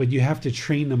 But you have to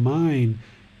train the mind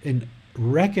and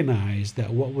recognize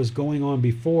that what was going on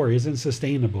before isn't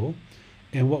sustainable,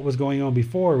 and what was going on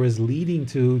before was leading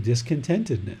to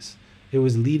discontentedness. It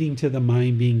was leading to the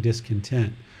mind being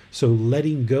discontent. So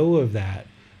letting go of that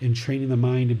and training the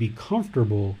mind to be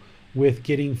comfortable with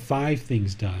getting 5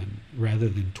 things done rather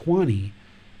than 20,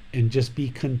 and just be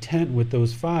content with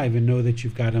those 5 and know that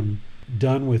you've got them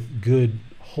done with good,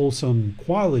 wholesome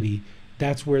quality,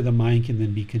 that's where the mind can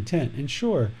then be content. And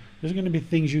sure, there's going to be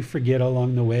things you forget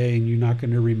along the way, and you're not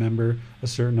going to remember a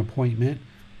certain appointment.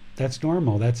 That's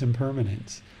normal. That's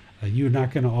impermanence. You're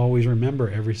not going to always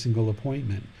remember every single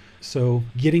appointment. So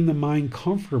getting the mind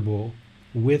comfortable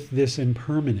with this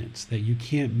impermanence, that you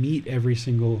can't meet every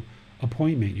single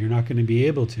appointment. You're not going to be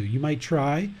able to. You might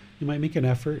try, you might make an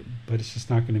effort, but it's just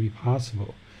not going to be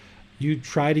possible. You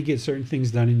try to get certain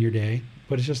things done in your day,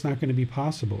 but it's just not going to be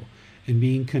possible. And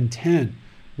being content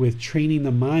with training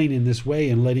the mind in this way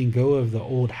and letting go of the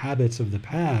old habits of the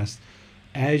past,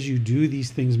 as you do these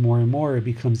things more and more, it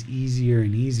becomes easier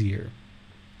and easier.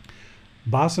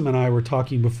 Bassam and I were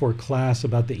talking before class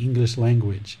about the English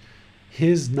language.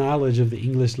 His knowledge of the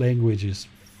English language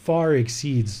far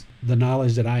exceeds the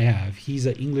knowledge that I have. He's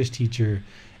an English teacher,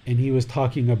 and he was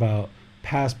talking about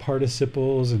past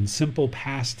participles and simple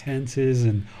past tenses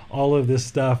and all of this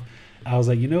stuff. I was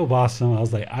like, Bassam, I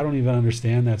was like, I don't even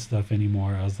understand that stuff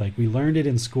anymore. I was like, we learned it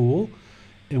in school,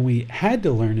 and we had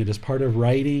to learn it as part of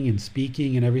writing and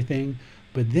speaking and everything.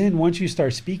 But then once you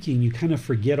start speaking, you kind of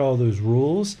forget all those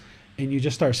rules, and you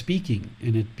just start speaking,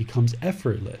 and it becomes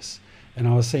effortless. And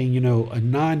I was saying, a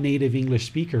non-native English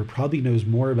speaker probably knows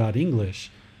more about English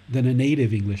than a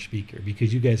native English speaker,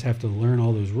 because you guys have to learn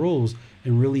all those rules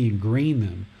and really ingrain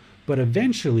them. But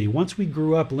eventually, once we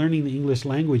grew up learning the English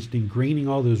language and ingraining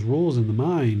all those rules in the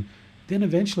mind, then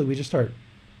eventually we just start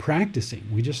practicing.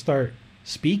 We just start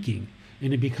speaking,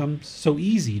 and it becomes so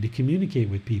easy to communicate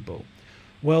with people.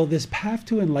 Well, this path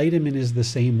to enlightenment is the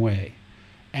same way.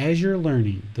 As you're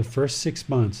learning the first 6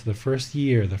 months, the first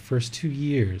year, the first 2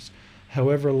 years,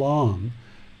 however long,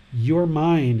 your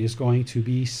mind is going to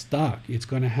be stuck. It's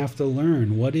going to have to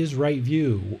learn what is right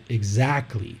view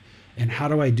exactly. And how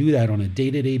do I do that on a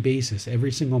day-to-day basis,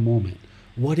 every single moment?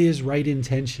 What is right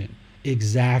intention?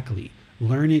 Exactly.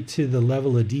 Learn it to the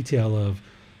level of detail of,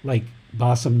 like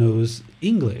Bassam knows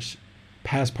English,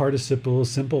 past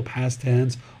participles, simple past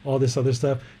tense, all this other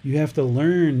stuff. You have to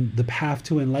learn the path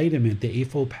to enlightenment, the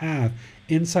Eightfold Path,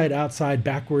 inside, outside,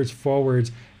 backwards,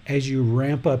 forwards, as you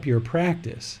ramp up your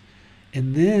practice.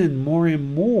 And then more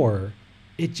and more,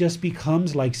 it just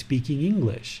becomes like speaking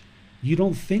English. You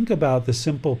don't think about the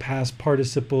simple past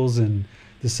participles and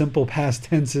the simple past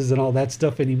tenses and all that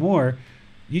stuff anymore.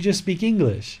 You just speak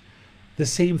English. The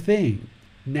same thing.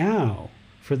 Now,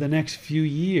 for the next few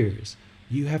years,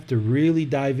 you have to really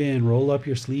dive in, roll up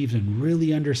your sleeves, and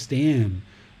really understand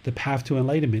the path to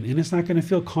enlightenment. And it's not going to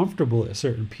feel comfortable at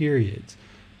certain periods.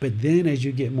 But then as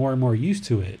you get more and more used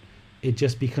to it, it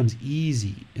just becomes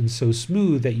easy and so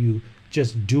smooth that you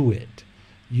just do it.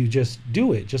 You just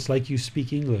do it, just like you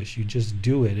speak English. You just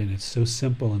do it, and it's so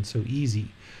simple and so easy.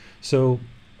 So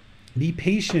be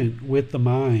patient with the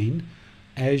mind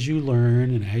as you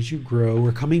learn and as you grow.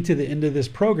 We're coming to the end of this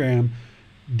program.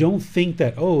 Don't think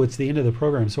that, oh, it's the end of the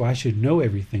program, so I should know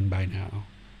everything by now,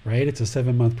 right? It's a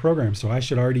 7-month program, so I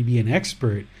should already be an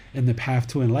expert in the path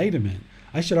to enlightenment.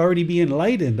 I should already be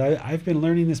enlightened. I've been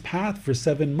learning this path for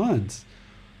 7 months.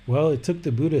 Well, it took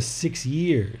the Buddha 6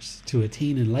 years to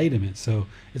attain enlightenment, so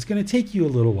it's going to take you a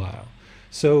little while.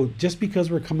 So just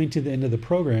because we're coming to the end of the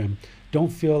program,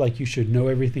 don't feel like you should know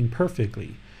everything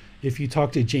perfectly. If you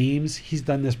talk to James, he's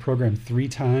done this program 3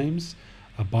 times.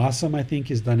 Bassam, I think,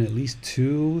 has done at least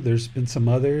 2. There's been some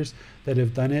others that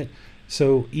have done it.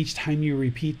 So each time you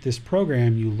repeat this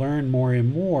program, you learn more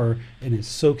and more, and it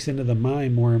soaks into the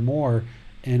mind more and more.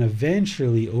 And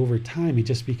eventually, over time, it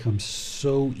just becomes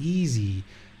so easy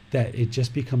that it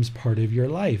just becomes part of your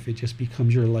life. It just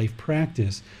becomes your life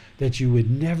practice, that you would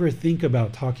never think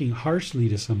about talking harshly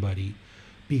to somebody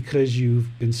because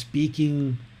you've been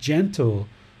speaking gentle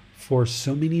for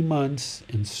so many months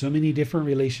and so many different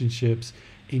relationships,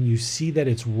 and you see that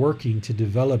it's working to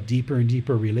develop deeper and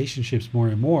deeper relationships more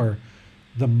and more.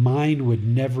 The mind would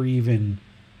never even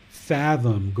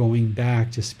fathom going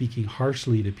back to speaking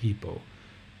harshly to people,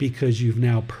 because you've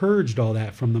now purged all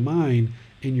that from the mind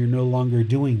and you're no longer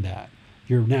doing that.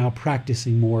 You're now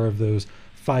practicing more of those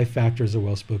 5 factors of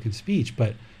well-spoken speech.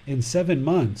 But in 7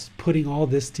 months, putting all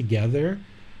this together,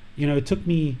 it took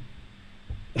me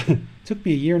a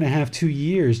year and a half, 2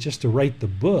 years just to write the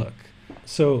book.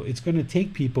 So it's going to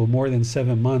take people more than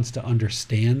 7 months to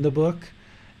understand the book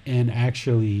and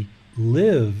actually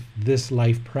live this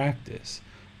life practice.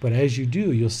 But as you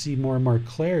do, you'll see more and more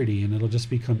clarity, and it'll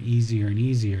just become easier and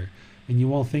easier. And you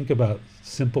won't think about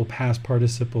simple past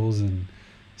participles and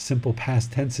simple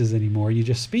past tenses anymore. You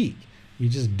just speak. You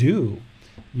just do.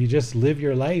 You just live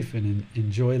your life and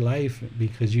enjoy life,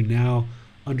 because you now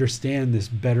understand this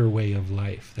better way of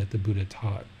life that the Buddha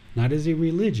taught. Not as a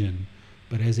religion,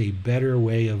 but as a better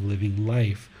way of living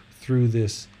life through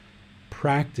this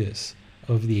practice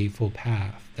of the Eightfold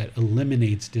Path that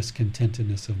eliminates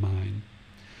discontentedness of mind.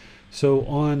 So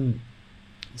on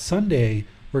Sunday,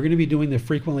 we're going to be doing the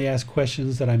frequently asked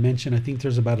questions that I mentioned. I think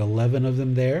there's about 11 of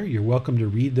them there. You're welcome to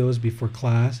read those before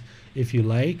class if you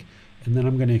like. And then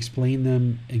I'm going to explain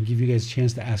them and give you guys a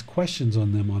chance to ask questions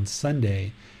on them on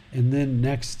Sunday. And then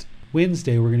next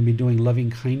Wednesday, we're going to be doing loving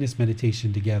kindness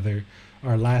meditation together,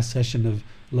 our last session of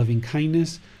loving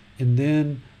kindness. And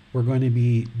then we're going to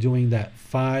be doing that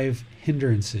 5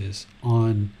 hindrances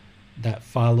on that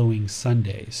following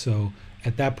Sunday. So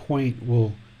at that point,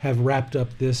 we'll have wrapped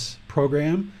up this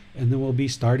program, and then we'll be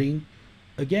starting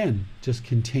again, just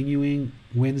continuing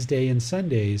Wednesday and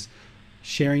Sundays,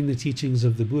 sharing the teachings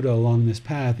of the Buddha along this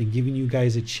path and giving you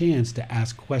guys a chance to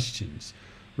ask questions.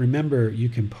 Remember, you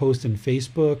can post in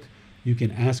Facebook, you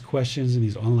can ask questions in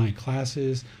these online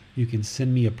classes, you can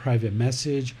send me a private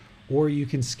message, or you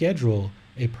can schedule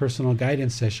a personal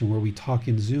guidance session where we talk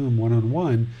in Zoom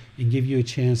one-on-one and give you a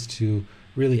chance to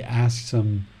really ask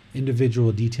some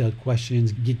individual detailed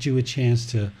questions, get you a chance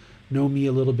to know me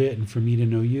a little bit and for me to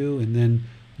know you, and then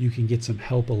you can get some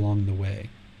help along the way.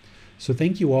 So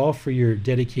thank you all for your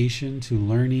dedication to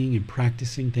learning and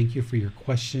practicing. Thank you for your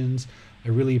questions. I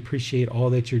really appreciate all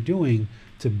that you're doing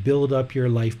to build up your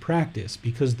life practice,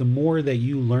 because the more that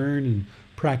you learn and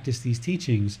practice these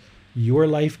teachings, your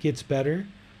life gets better.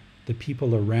 The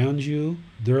people around you,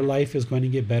 their life is going to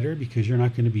get better because you're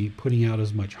not going to be putting out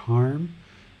as much harm.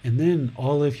 And then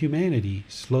all of humanity,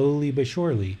 slowly but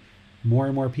surely, more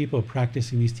and more people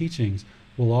practicing these teachings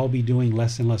will all be doing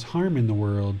less and less harm in the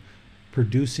world,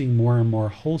 producing more and more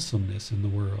wholesomeness in the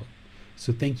world.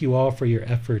 So thank you all for your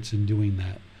efforts in doing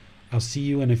that. I'll see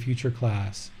you in a future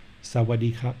class.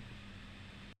 Sawadee khap.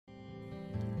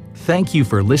 Thank you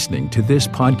for listening to this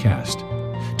podcast.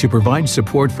 To provide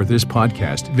support for this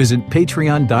podcast, visit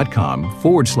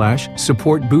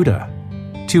patreon.com/support Buddha.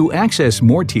 To access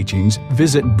more teachings,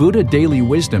 visit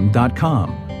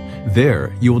buddhadailywisdom.com.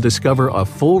 There, you will discover a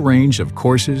full range of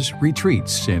courses,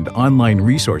 retreats, and online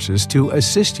resources to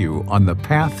assist you on the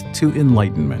path to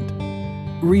enlightenment.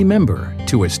 Remember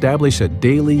to establish a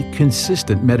daily,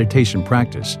 consistent meditation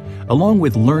practice, along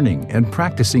with learning and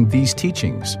practicing these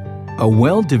teachings. A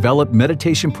well-developed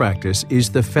meditation practice is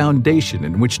the foundation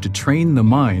in which to train the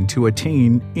mind to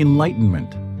attain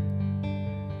enlightenment.